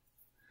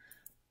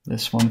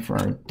this one for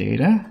our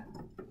data,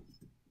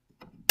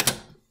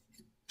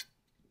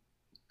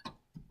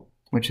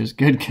 which is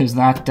good because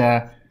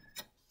that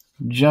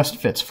just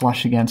fits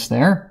flush against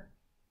there.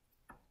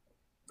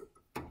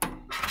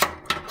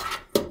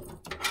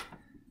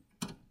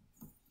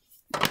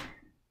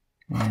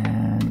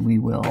 And we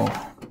will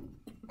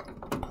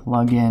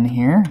plug in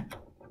here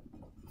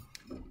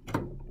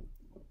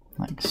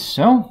like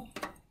so.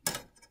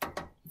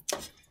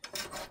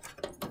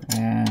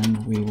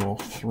 And we will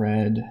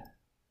thread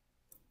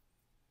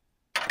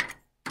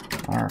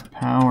our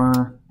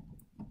power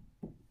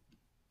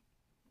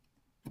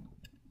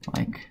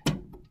like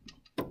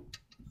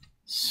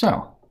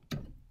so.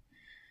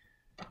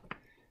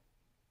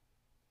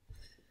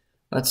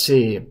 Let's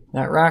see,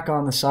 that rack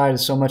on the side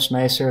is so much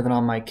nicer than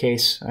on my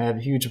case. I have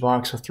a huge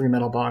box with 3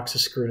 metal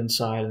boxes screwed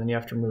inside, and then you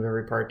have to remove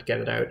every part to get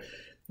it out.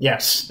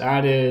 Yes,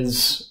 that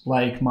is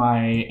like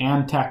my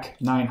Antec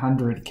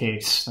 900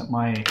 case that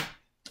my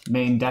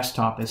main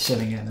desktop is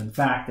sitting in. In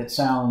fact, it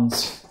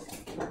sounds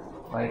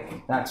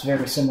like that's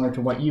very similar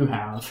to what you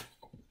have.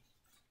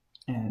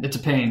 And it's a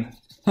pain.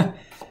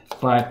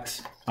 But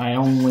I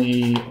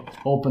only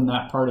open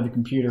that part of the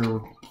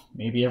computer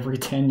maybe every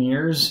 10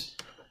 years,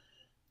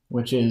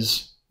 which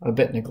is a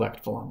bit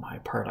neglectful on my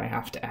part, I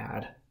have to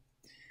add.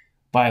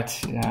 But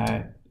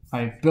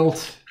I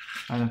built,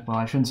 well,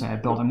 I shouldn't say I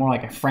built, I'm more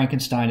like a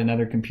Frankenstein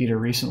another computer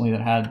recently that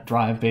had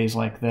drive bays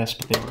like this,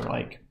 but they were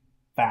like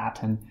fat.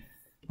 And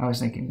I was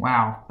thinking,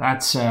 wow,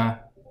 that's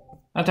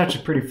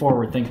actually pretty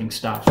forward-thinking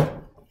stuff.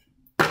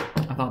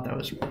 I thought that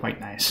was quite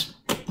nice.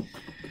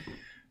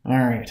 All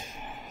right,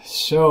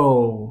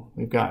 so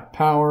we've got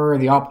power,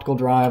 the optical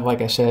drive,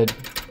 like I said,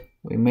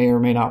 we may or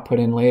may not put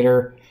in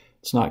later.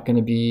 It's not going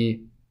to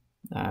be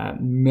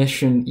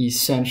mission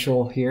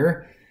essential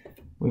here.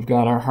 We've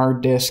got our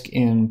hard disk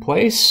in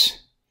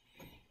place,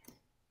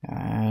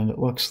 and it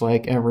looks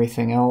like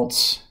everything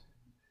else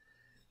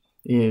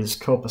is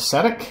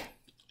copacetic.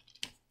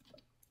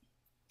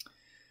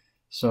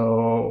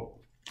 So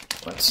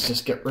let's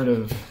just get rid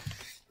of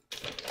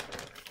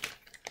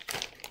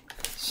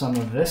some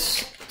of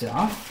this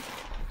stuff.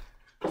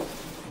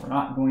 We're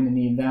not going to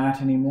need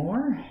that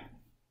anymore.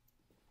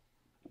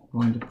 I'm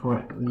going to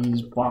put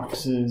these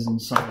boxes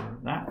inside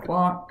of that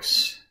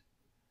box.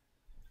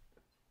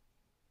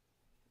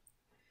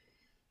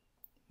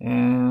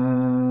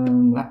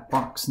 And that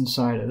box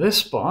inside of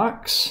this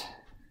box.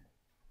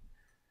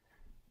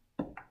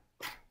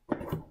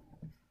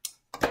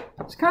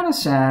 It's kind of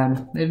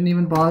sad. They didn't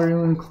even bother to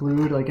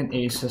include like an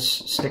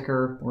Asus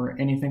sticker or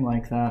anything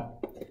like that.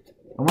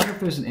 I wonder if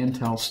there's an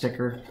Intel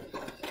sticker.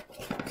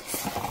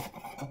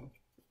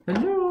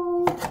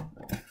 Hello?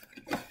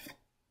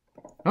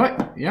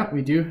 Oh, yeah,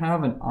 we do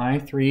have an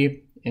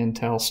i3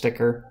 Intel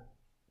sticker.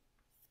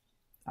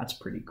 That's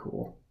pretty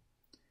cool.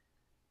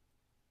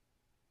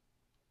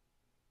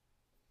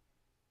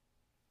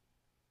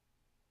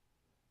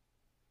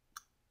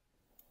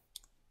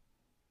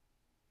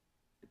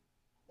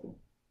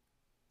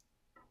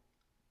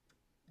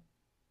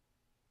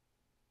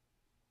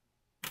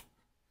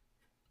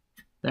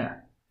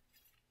 There.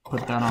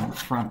 Put that on the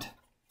front.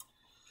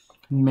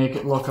 Make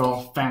it look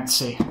all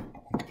fancy.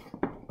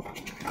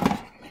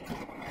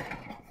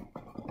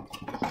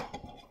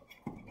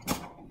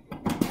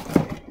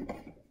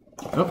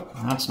 Oh,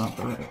 that's not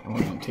the right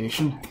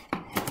orientation.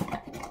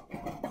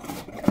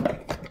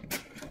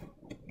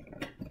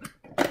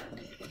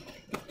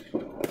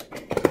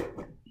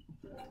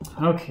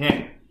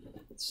 Okay,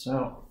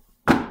 so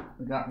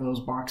we got those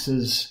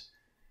boxes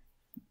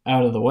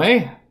out of the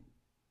way.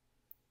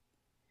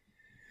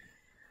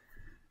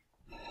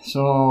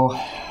 So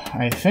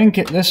I think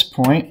at this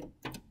point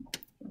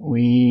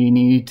we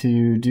need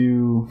to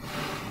do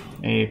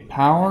a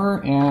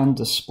power and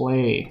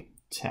display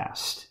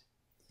test.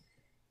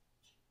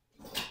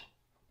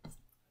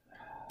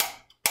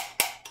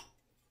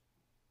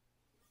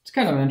 It's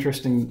kind of an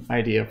interesting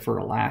idea for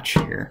a latch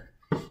here.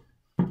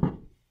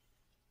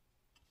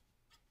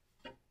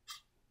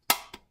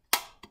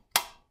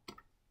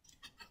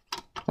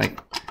 Like,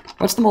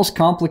 what's the most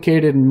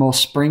complicated and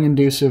most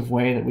spring-inducive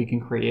way that we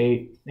can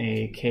create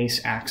a case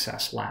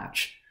access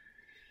latch?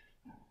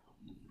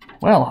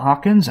 Well,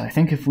 Hawkins, I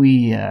think if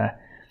we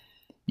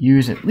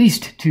use at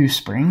least 2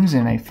 springs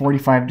in a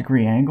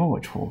 45-degree angle,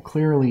 which will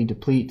clearly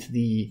deplete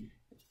the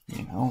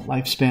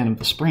lifespan of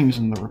the springs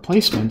and the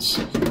replacements,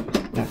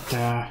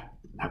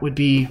 that would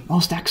be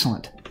most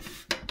excellent.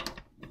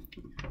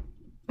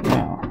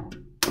 Now,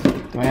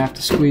 do I have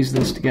to squeeze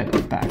this to get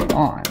it back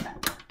on?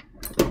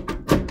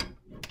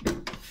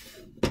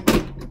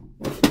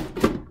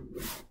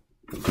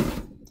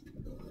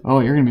 Oh,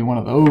 you're going to be one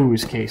of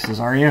those cases,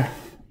 are you?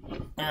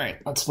 All right,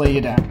 let's lay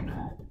you down.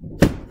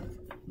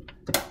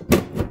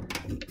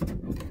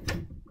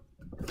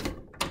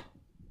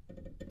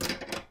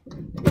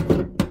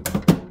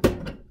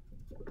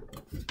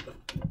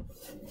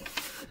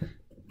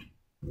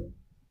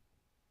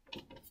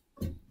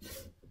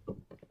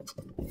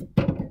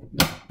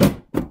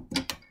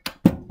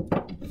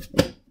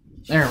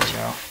 There we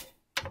go.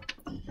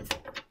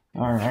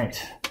 All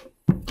right.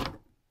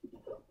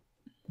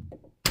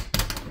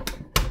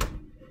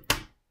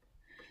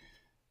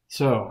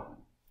 So,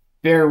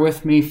 bear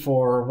with me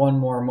for one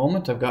more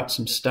moment. I've got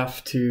some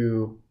stuff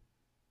to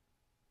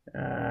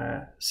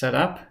set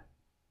up.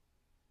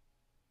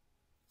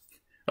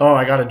 Oh,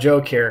 I got a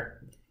joke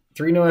here.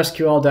 3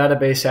 NoSQL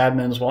database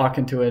admins walk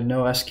into a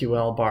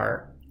NoSQL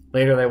bar.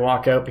 Later they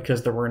walk out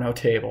because there were no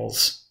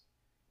tables.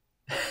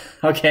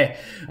 Okay,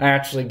 I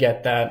actually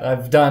get that.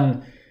 I've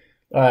done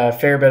a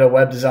fair bit of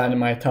web design in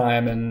my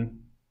time,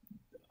 and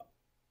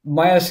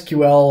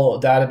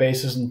MySQL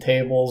databases and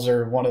tables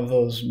are one of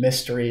those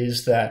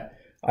mysteries that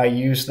I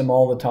use them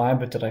all the time,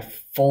 but did I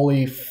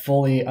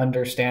fully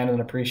understand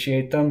and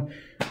appreciate them?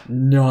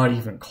 Not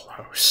even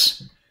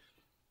close.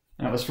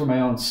 That was for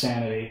my own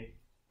sanity.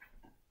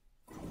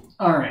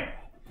 All right.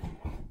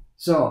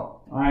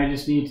 So I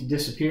just need to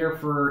disappear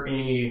for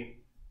a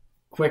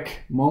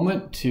quick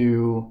moment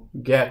to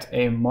get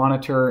a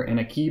monitor and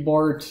a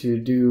keyboard to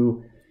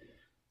do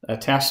a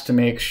test to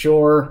make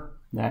sure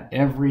that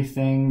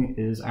everything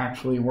is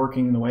actually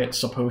working the way it's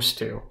supposed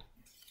to.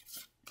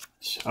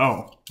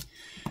 So,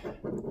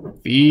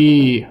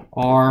 BRB.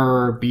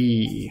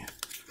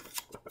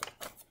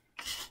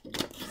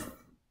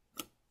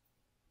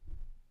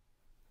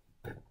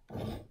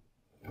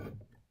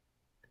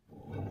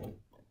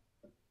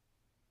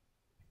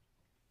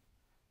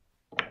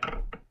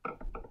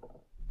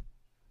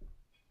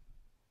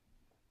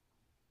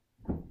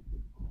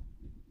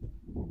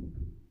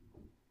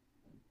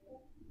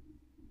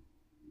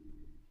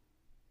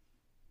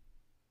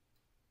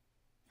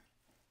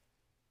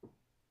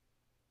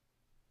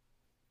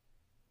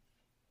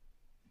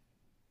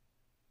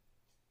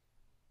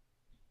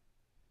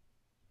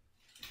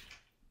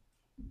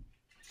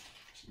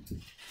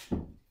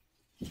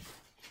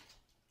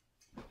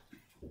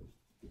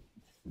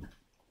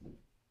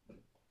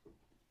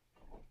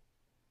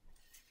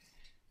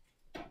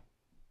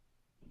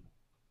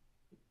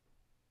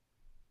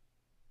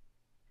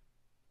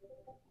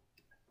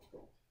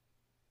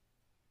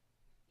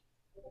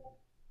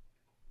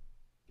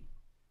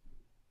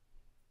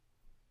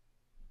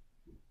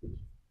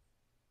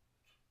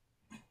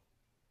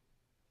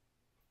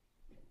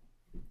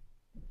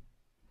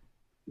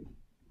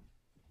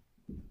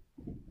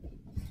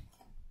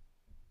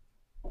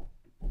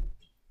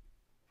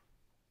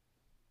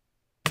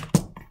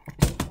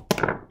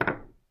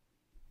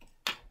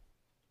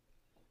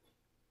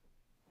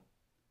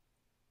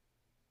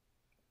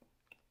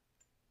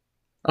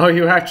 Oh,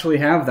 you actually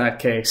have that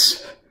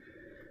case.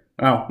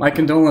 Wow, my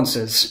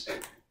condolences.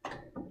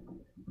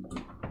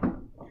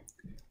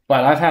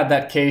 But I've had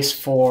that case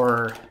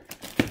for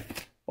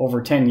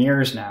over 10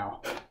 years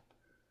now.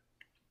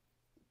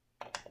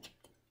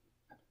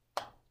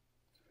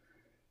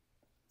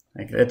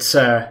 Like it's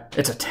a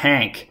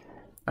tank.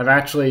 I've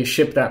actually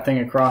shipped that thing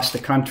across the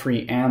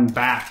country and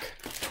back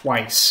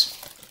twice.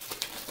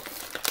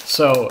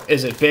 So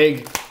is it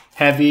big,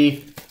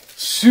 heavy,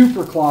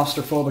 super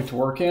claustrophobic to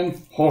work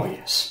in? Oh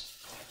yes.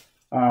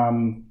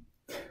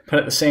 But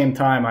at the same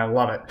time, I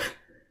love it.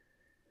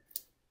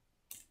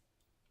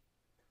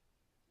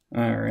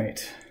 All right.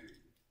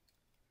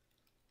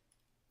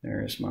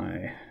 There's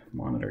my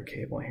monitor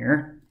cable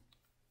here.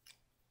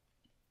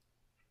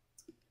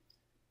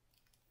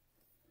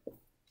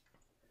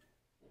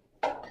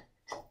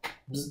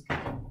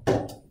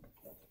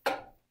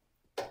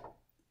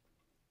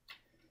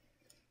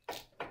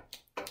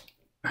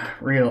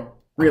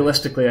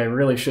 Realistically, I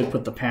really should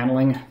put the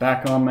paneling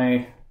back on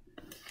my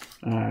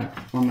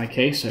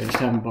case. I just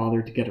haven't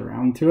bothered to get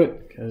around to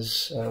it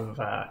because of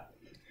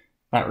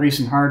that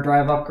recent hard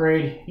drive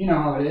upgrade. You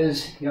know how it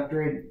is. You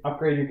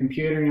upgrade your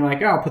computer and you're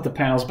like, oh, I'll put the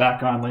panels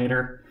back on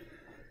later.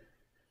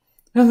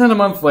 And then a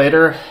month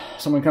later,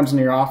 someone comes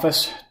into your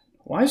office.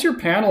 Why is your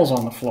panels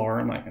on the floor?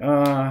 I'm like,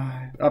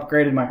 I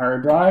upgraded my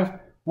hard drive.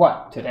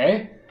 What,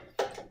 today?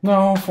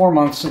 No, 4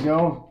 months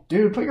ago.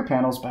 Dude, put your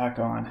panels back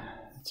on.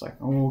 It's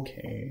like,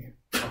 okay.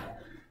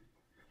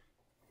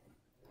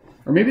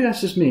 Or maybe that's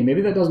just me.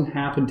 Maybe that doesn't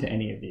happen to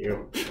any of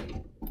you.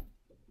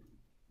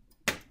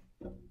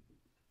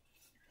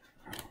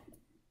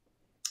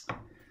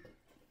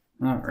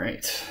 All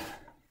right.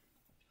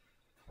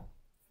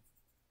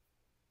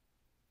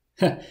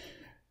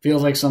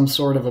 Feels like some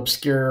sort of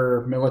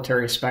obscure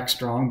military spec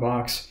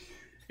strongbox.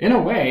 In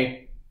a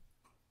way,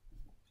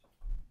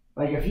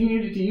 like if you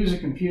needed to use a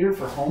computer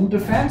for home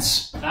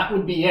defense, that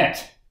would be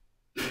it.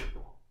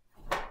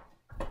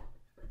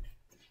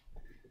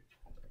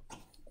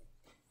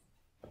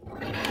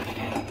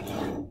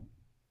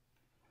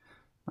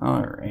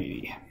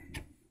 Alrighty.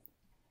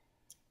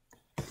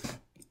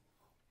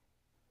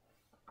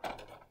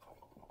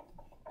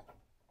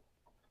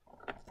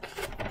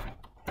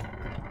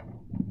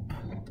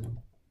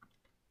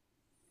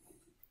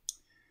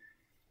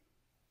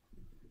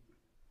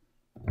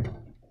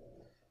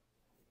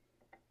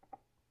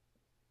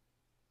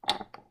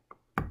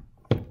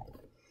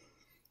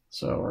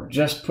 So we're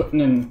just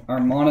putting in our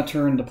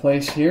monitor into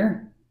place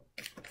here.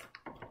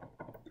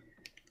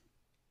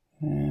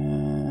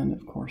 And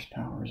of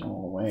wires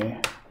all the way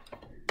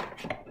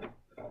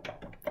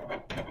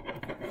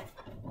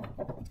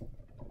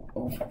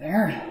over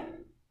there.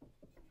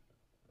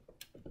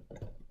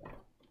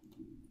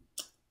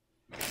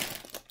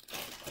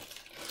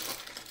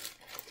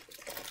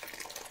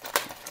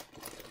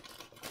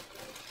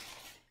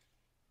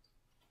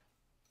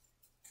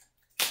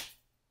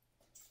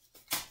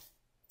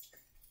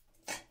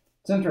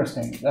 It's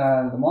interesting.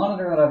 The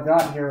monitor that I've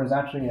got here is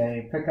actually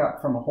a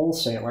pickup from a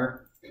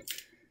wholesaler,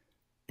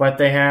 but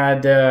they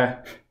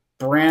had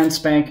brand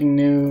spanking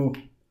new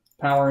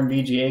power and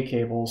VGA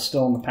cables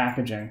still in the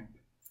packaging.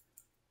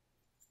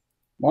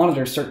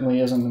 Monitor certainly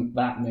isn't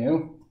that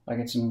new. Like,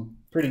 it's in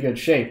pretty good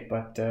shape,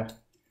 but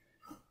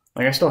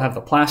like, I still have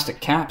the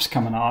plastic caps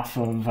coming off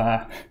of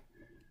the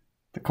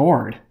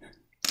cord.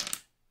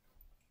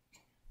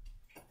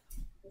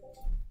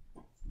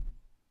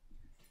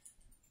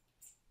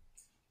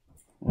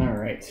 All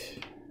right.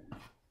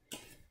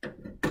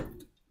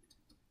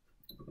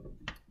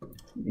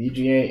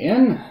 VGA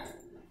in.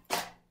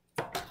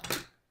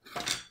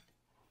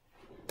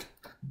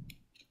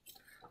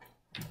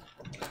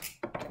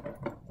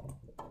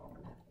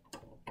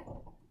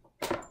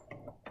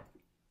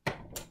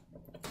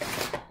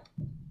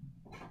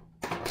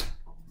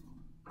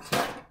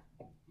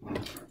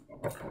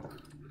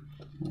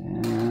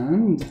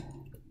 And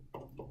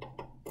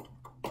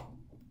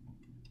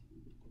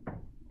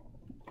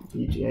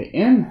VGA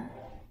in.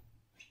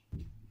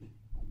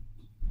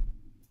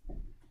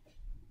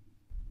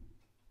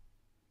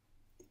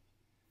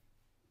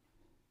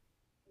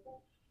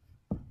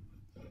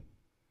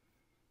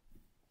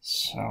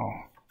 So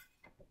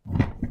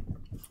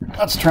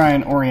let's try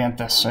and orient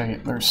this so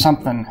there's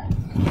something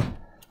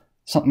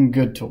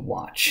good to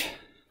watch.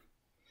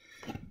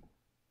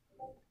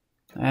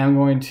 I'm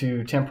going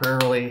to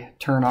temporarily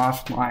turn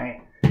off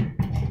my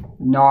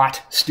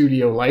not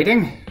studio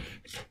lighting.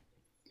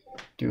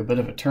 Do a bit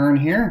of a turn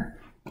here.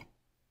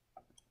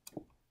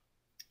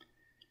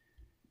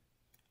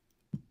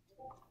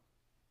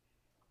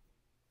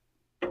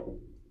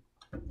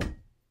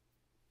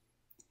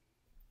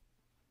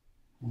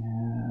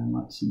 And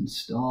let's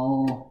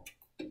install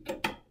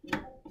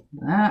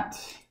that.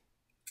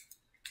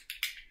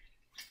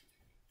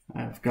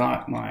 I've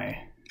got my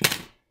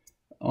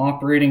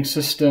operating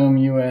system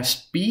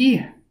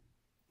USB.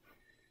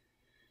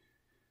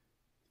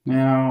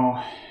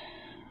 Now,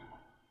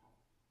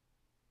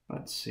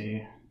 let's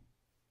see.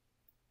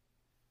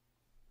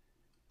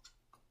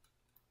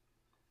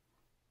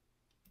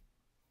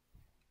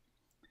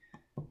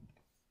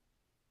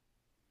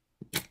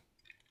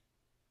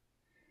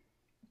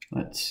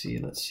 Let's see.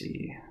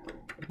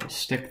 We'll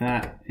stick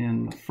that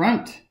in the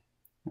front,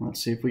 and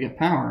let's see if we get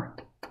power.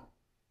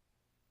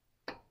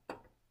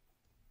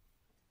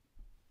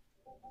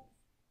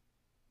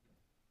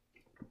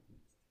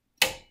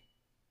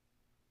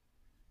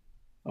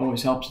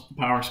 Always helps if the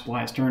power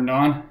supply is turned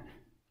on.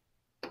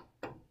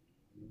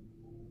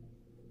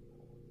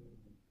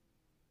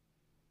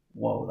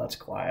 Whoa, that's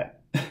quiet.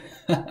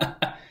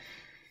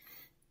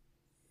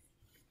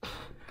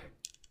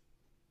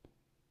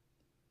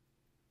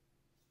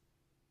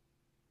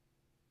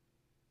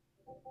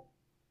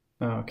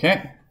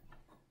 Okay.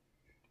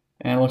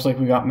 And it looks like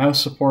we got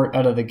mouse support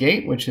out of the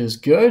gate, which is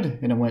good,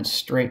 and it went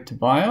straight to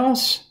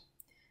BIOS.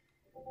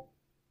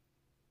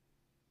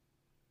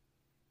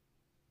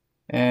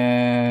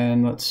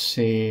 And let's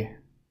see.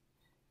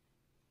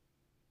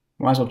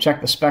 Might as well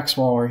check the specs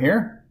while we're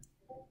here.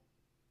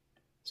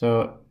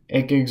 So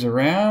 8 gigs of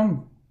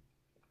RAM,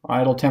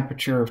 idle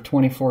temperature of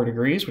 24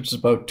 degrees, which is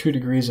about 2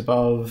 degrees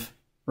above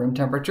room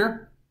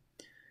temperature.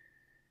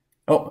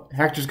 Oh,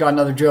 Hector's got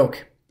another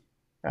joke.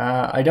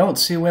 I don't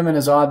see women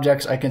as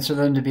objects. I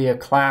consider them to be a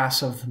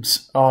class of them.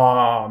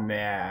 Oh,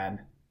 man.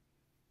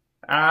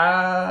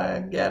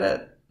 I get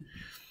it.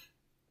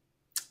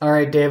 All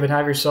right, David,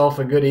 have yourself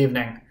a good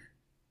evening.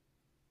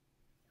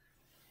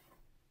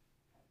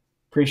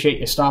 Appreciate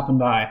you stopping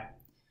by.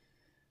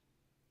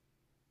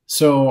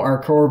 So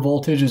our core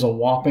voltage is a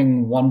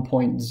whopping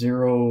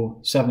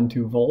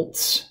 1.072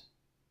 volts.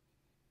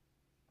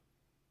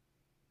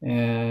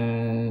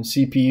 And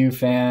CPU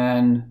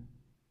fan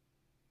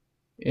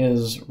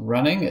is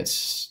running. It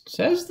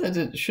says that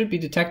it should be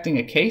detecting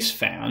a case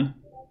fan,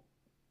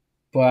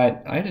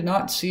 but I did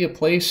not see a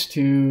place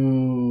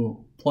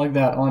to plug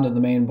that onto the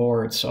main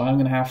board, so I'm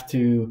going to have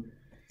to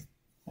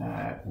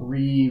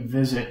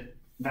revisit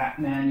that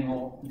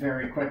manual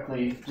very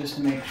quickly just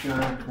to make sure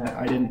that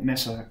I didn't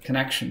miss a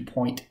connection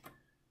point.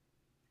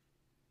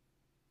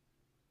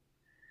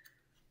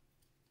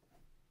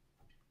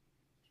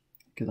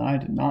 Because I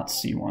did not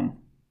see one.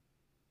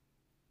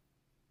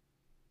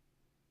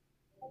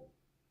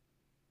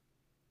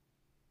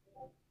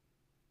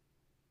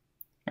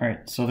 All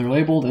right, so they're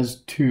labeled as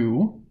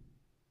 2.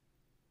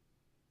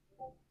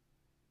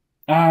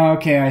 Oh,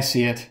 okay, I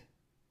see it.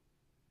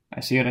 I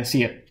see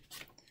it.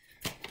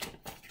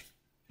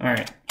 All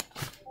right,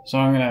 so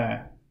I'm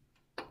gonna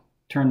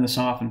turn this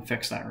off and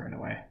fix that right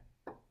away.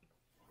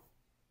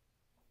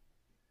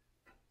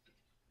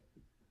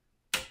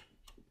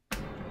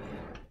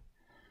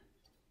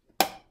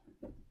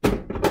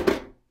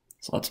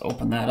 So let's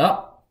open that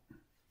up.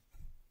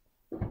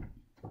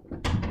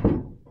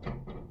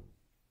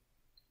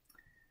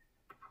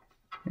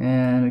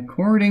 And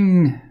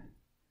according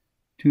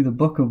to the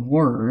Book of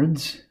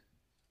Words,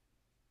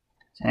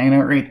 it's hanging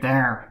out right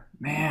there.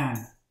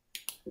 Man.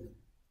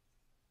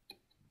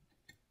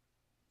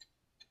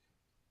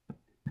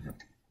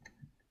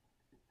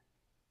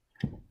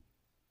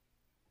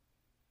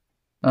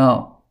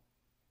 Oh.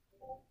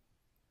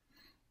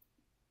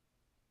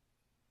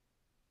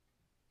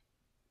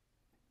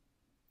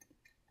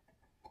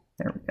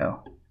 There we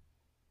go.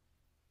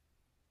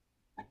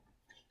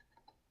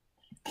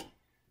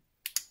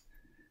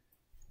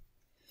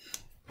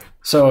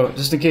 So,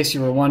 just in case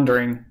you were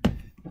wondering,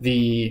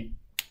 the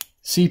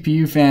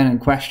CPU fan in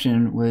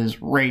question was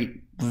right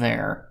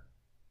there.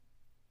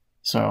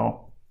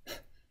 So,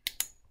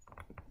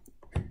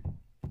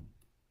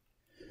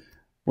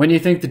 when do you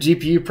think the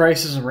GPU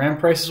prices and RAM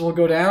prices will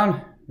go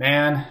down?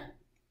 Man,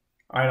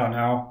 I don't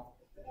know.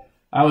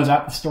 I was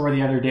at the store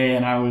the other day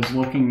and I was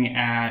looking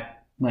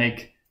at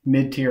like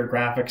mid-tier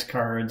graphics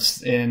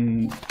cards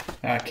in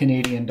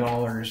Canadian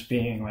dollars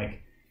being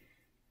like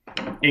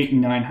 $800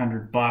 and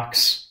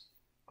 $900,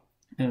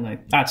 and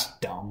like that's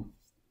dumb.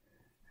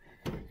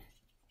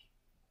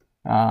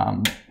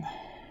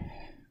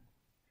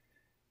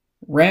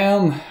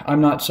 RAM,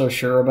 I'm not so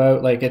sure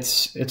about. Like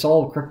it's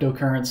all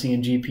cryptocurrency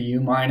and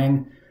GPU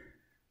mining.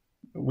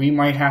 We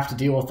might have to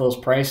deal with those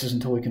prices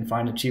until we can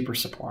find a cheaper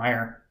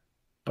supplier.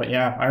 But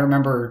yeah, I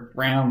remember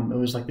RAM, it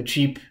was like the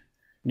cheap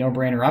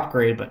no-brainer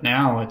upgrade, but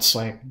now it's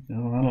like, I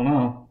don't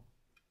know.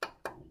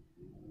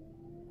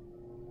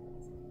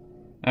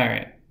 All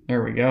right,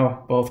 there we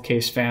go. Both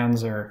case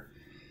fans are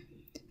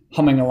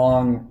humming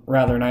along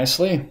rather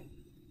nicely.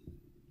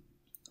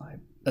 I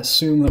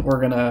assume that we're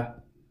going to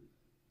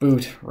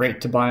boot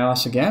right to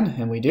BIOS again,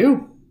 and we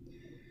do.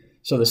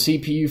 So the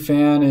CPU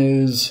fan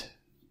is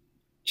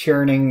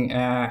churning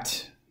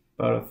at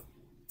about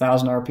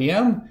 1,000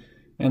 RPM,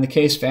 and the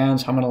case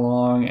fan's humming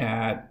along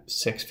at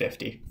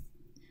 650.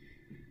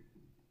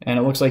 And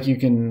it looks like you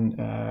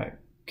can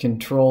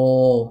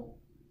control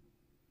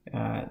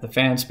the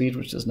fan speed,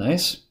 which is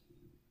nice.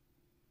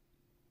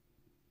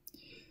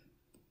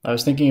 I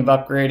was thinking of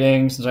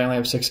upgrading since I only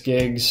have 6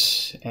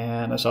 gigs,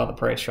 and I saw the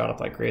price shot up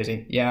like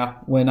crazy. Yeah,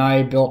 when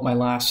I built my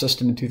last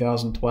system in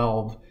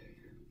 2012,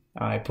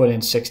 I put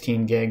in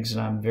 16 gigs,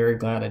 and I'm very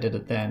glad I did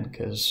it then,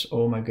 because,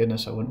 oh my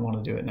goodness, I wouldn't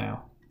want to do it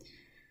now.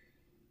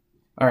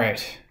 All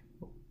right,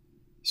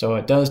 so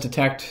it does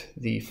detect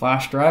the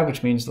flash drive,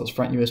 which means those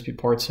front USB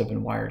ports have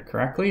been wired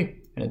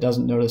correctly, and it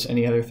doesn't notice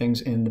any other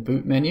things in the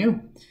boot menu.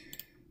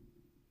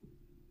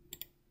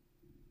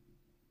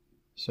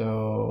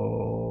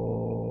 So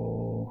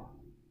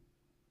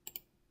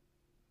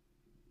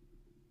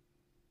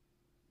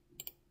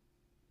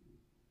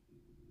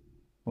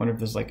I wonder if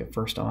there's like a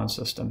first on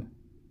system.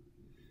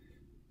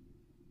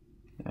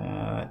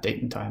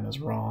 Date and time is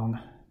wrong.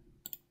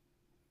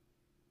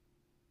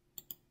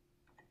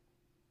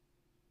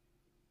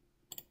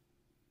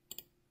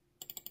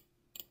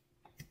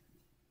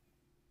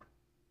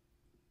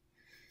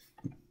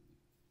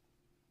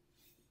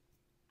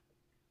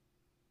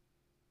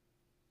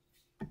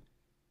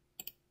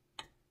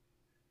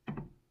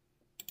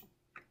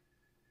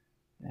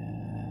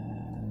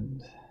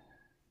 And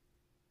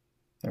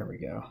there we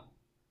go.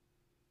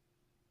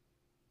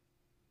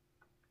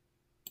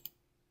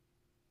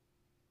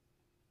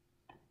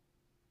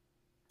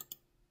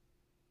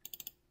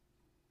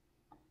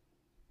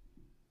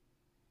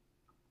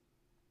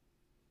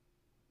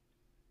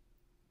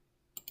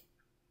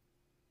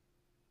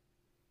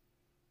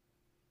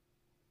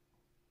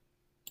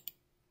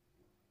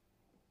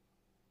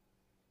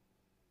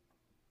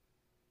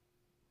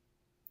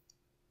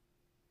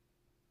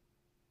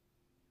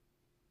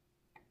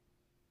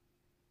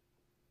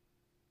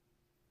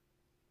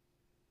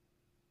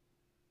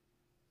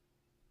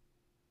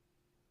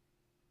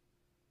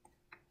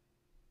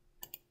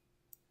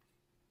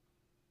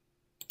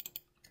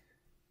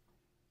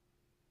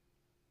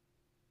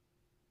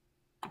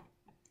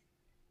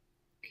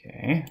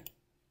 Okay.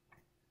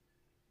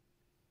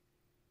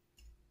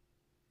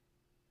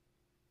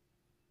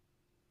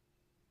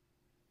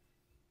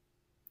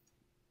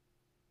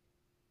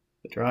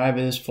 The drive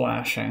is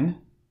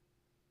flashing.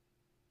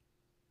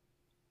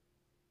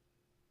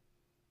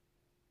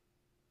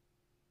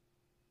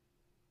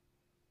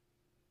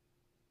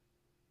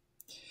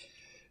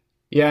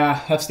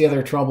 Yeah, that's the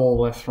other trouble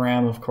with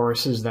RAM, of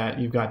course, is that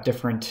you've got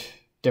different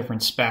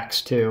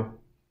specs too.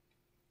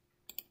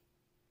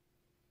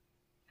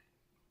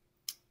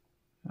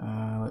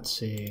 Let's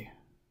see.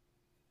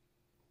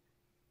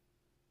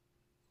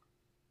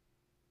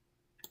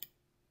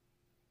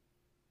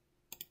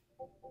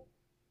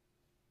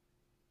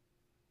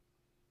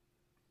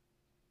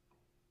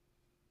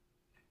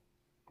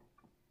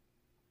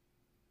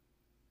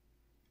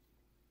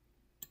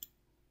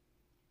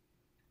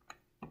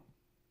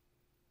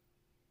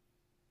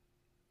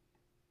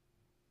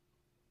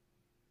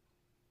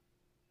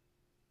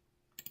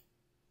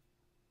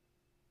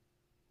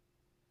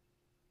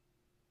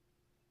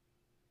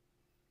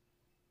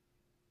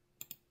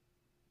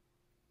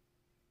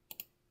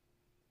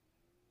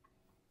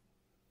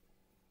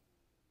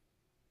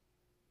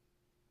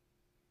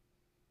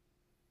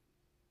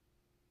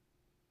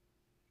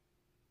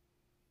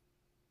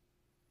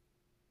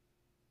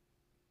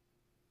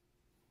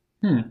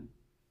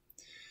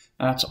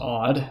 That's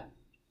odd.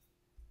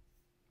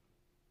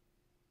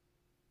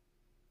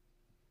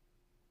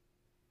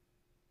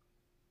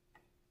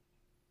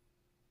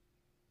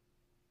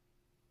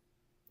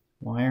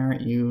 Why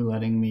aren't you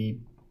letting me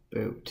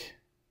boot?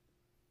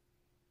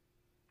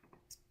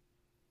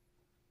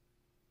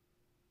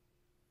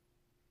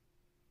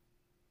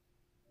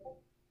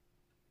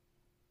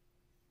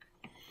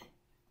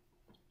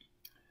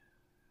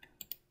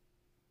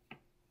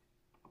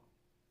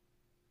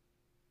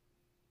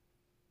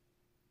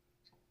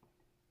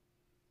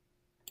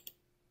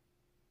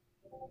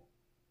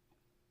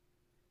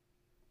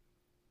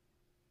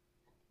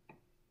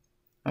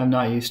 I'm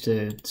not used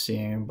to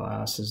seeing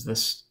BIOSes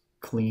this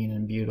clean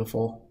and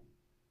beautiful.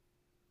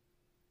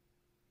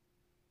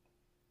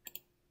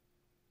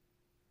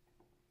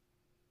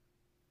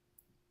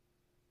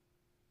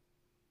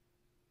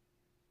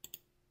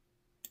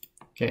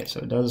 Okay, so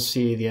it does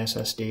see the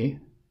SSD,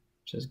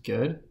 which is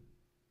good.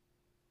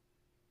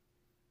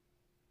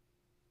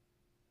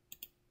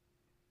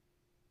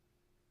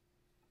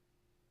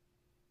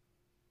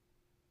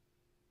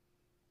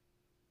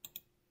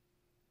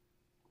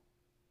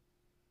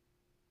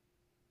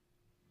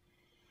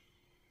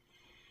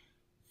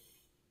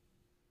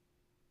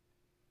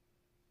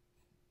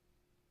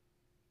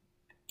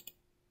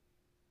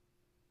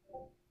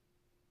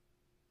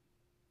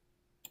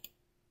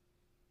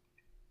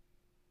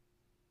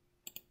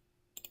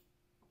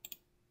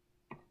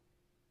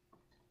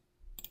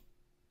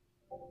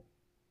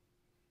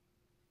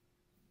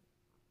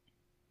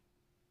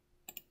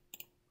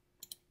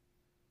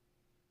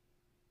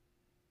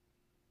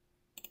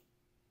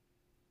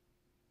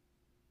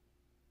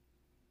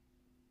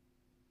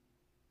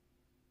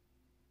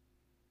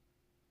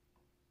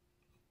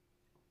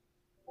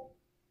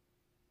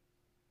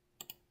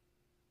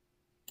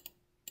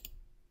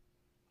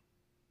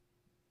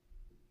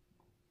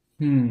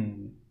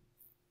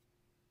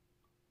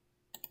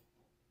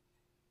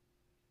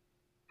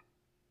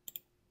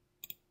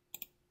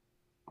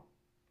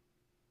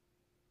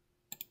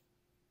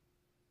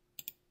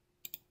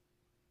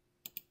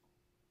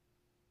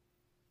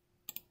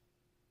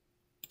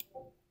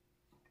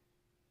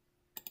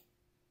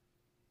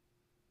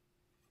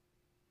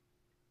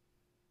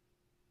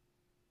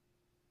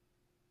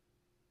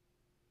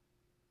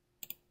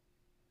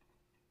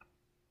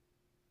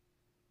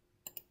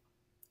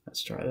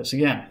 Let's try this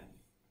again.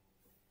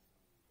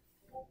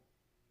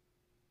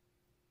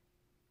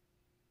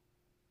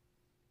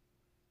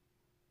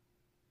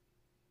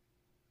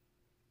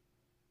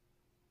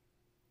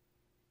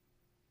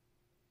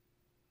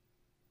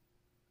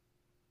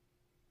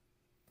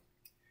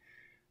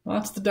 Well,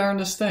 that's the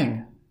darndest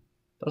thing.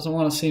 Doesn't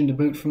want to seem to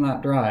boot from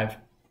that drive.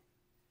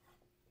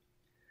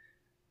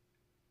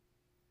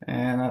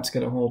 And that's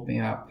going to hold me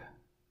up.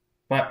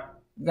 But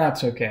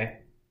that's okay,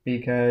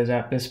 because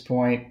at this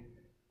point,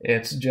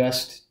 it's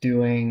just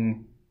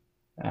doing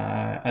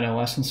an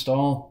OS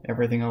install.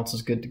 Everything else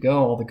is good to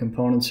go. All the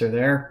components are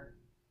there.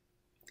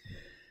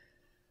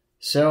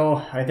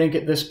 So I think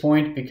at this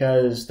point,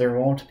 because there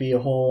won't be a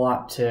whole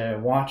lot to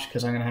watch,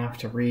 because I'm going to have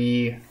to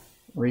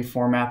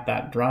reformat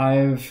that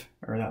drive,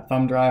 or that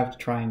thumb drive, to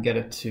try and get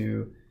it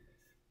to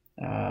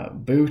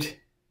boot,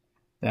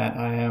 that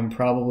I am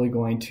probably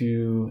going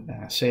to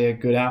say a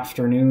good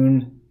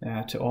afternoon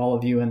to all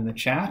of you in the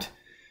chat.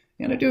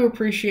 And I do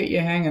appreciate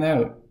you hanging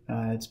out.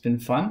 It's been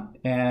fun,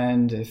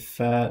 and if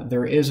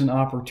there is an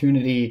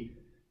opportunity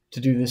to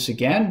do this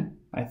again,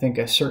 I think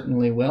I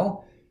certainly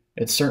will.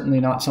 It's certainly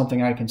not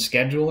something I can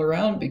schedule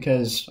around,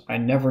 because I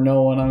never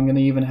know when I'm going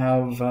to even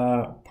have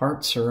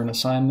parts or an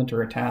assignment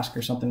or a task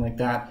or something like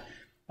that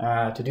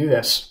to do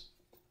this.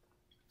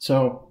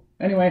 So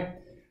anyway,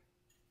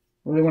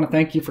 really want to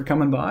thank you for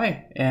coming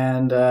by,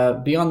 and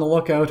be on the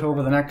lookout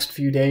over the next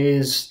few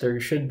days.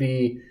 There should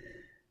be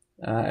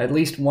at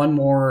least one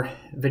more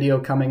video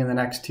coming in the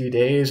next 2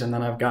 days, and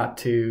then I've got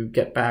to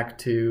get back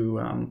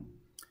to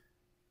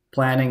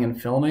planning and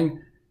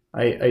filming.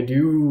 I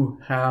do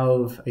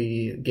have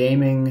a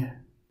gaming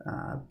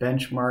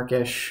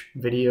benchmark-ish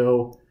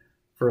video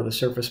for the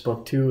Surface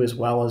Book 2, as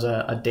well as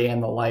a day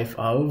in the life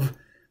of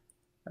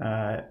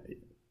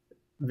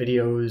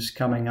videos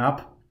coming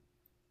up.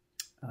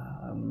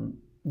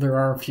 There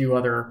are a few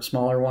other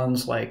smaller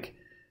ones, like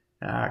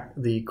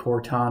the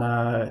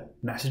Cortana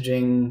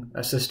messaging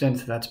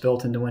assistant that's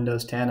built into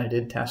Windows 10. I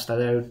did test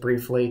that out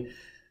briefly.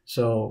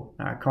 So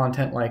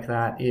content like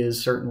that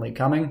is certainly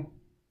coming.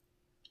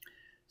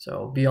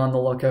 So be on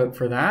the lookout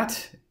for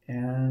that.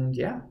 And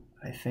yeah,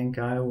 I think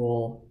I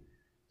will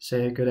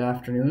say a good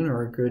afternoon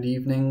or a good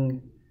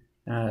evening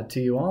to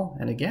you all.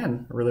 And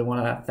again, I really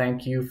want to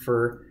thank you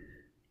for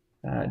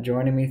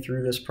joining me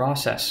through this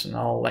process, and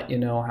I'll let you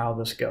know how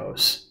this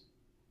goes.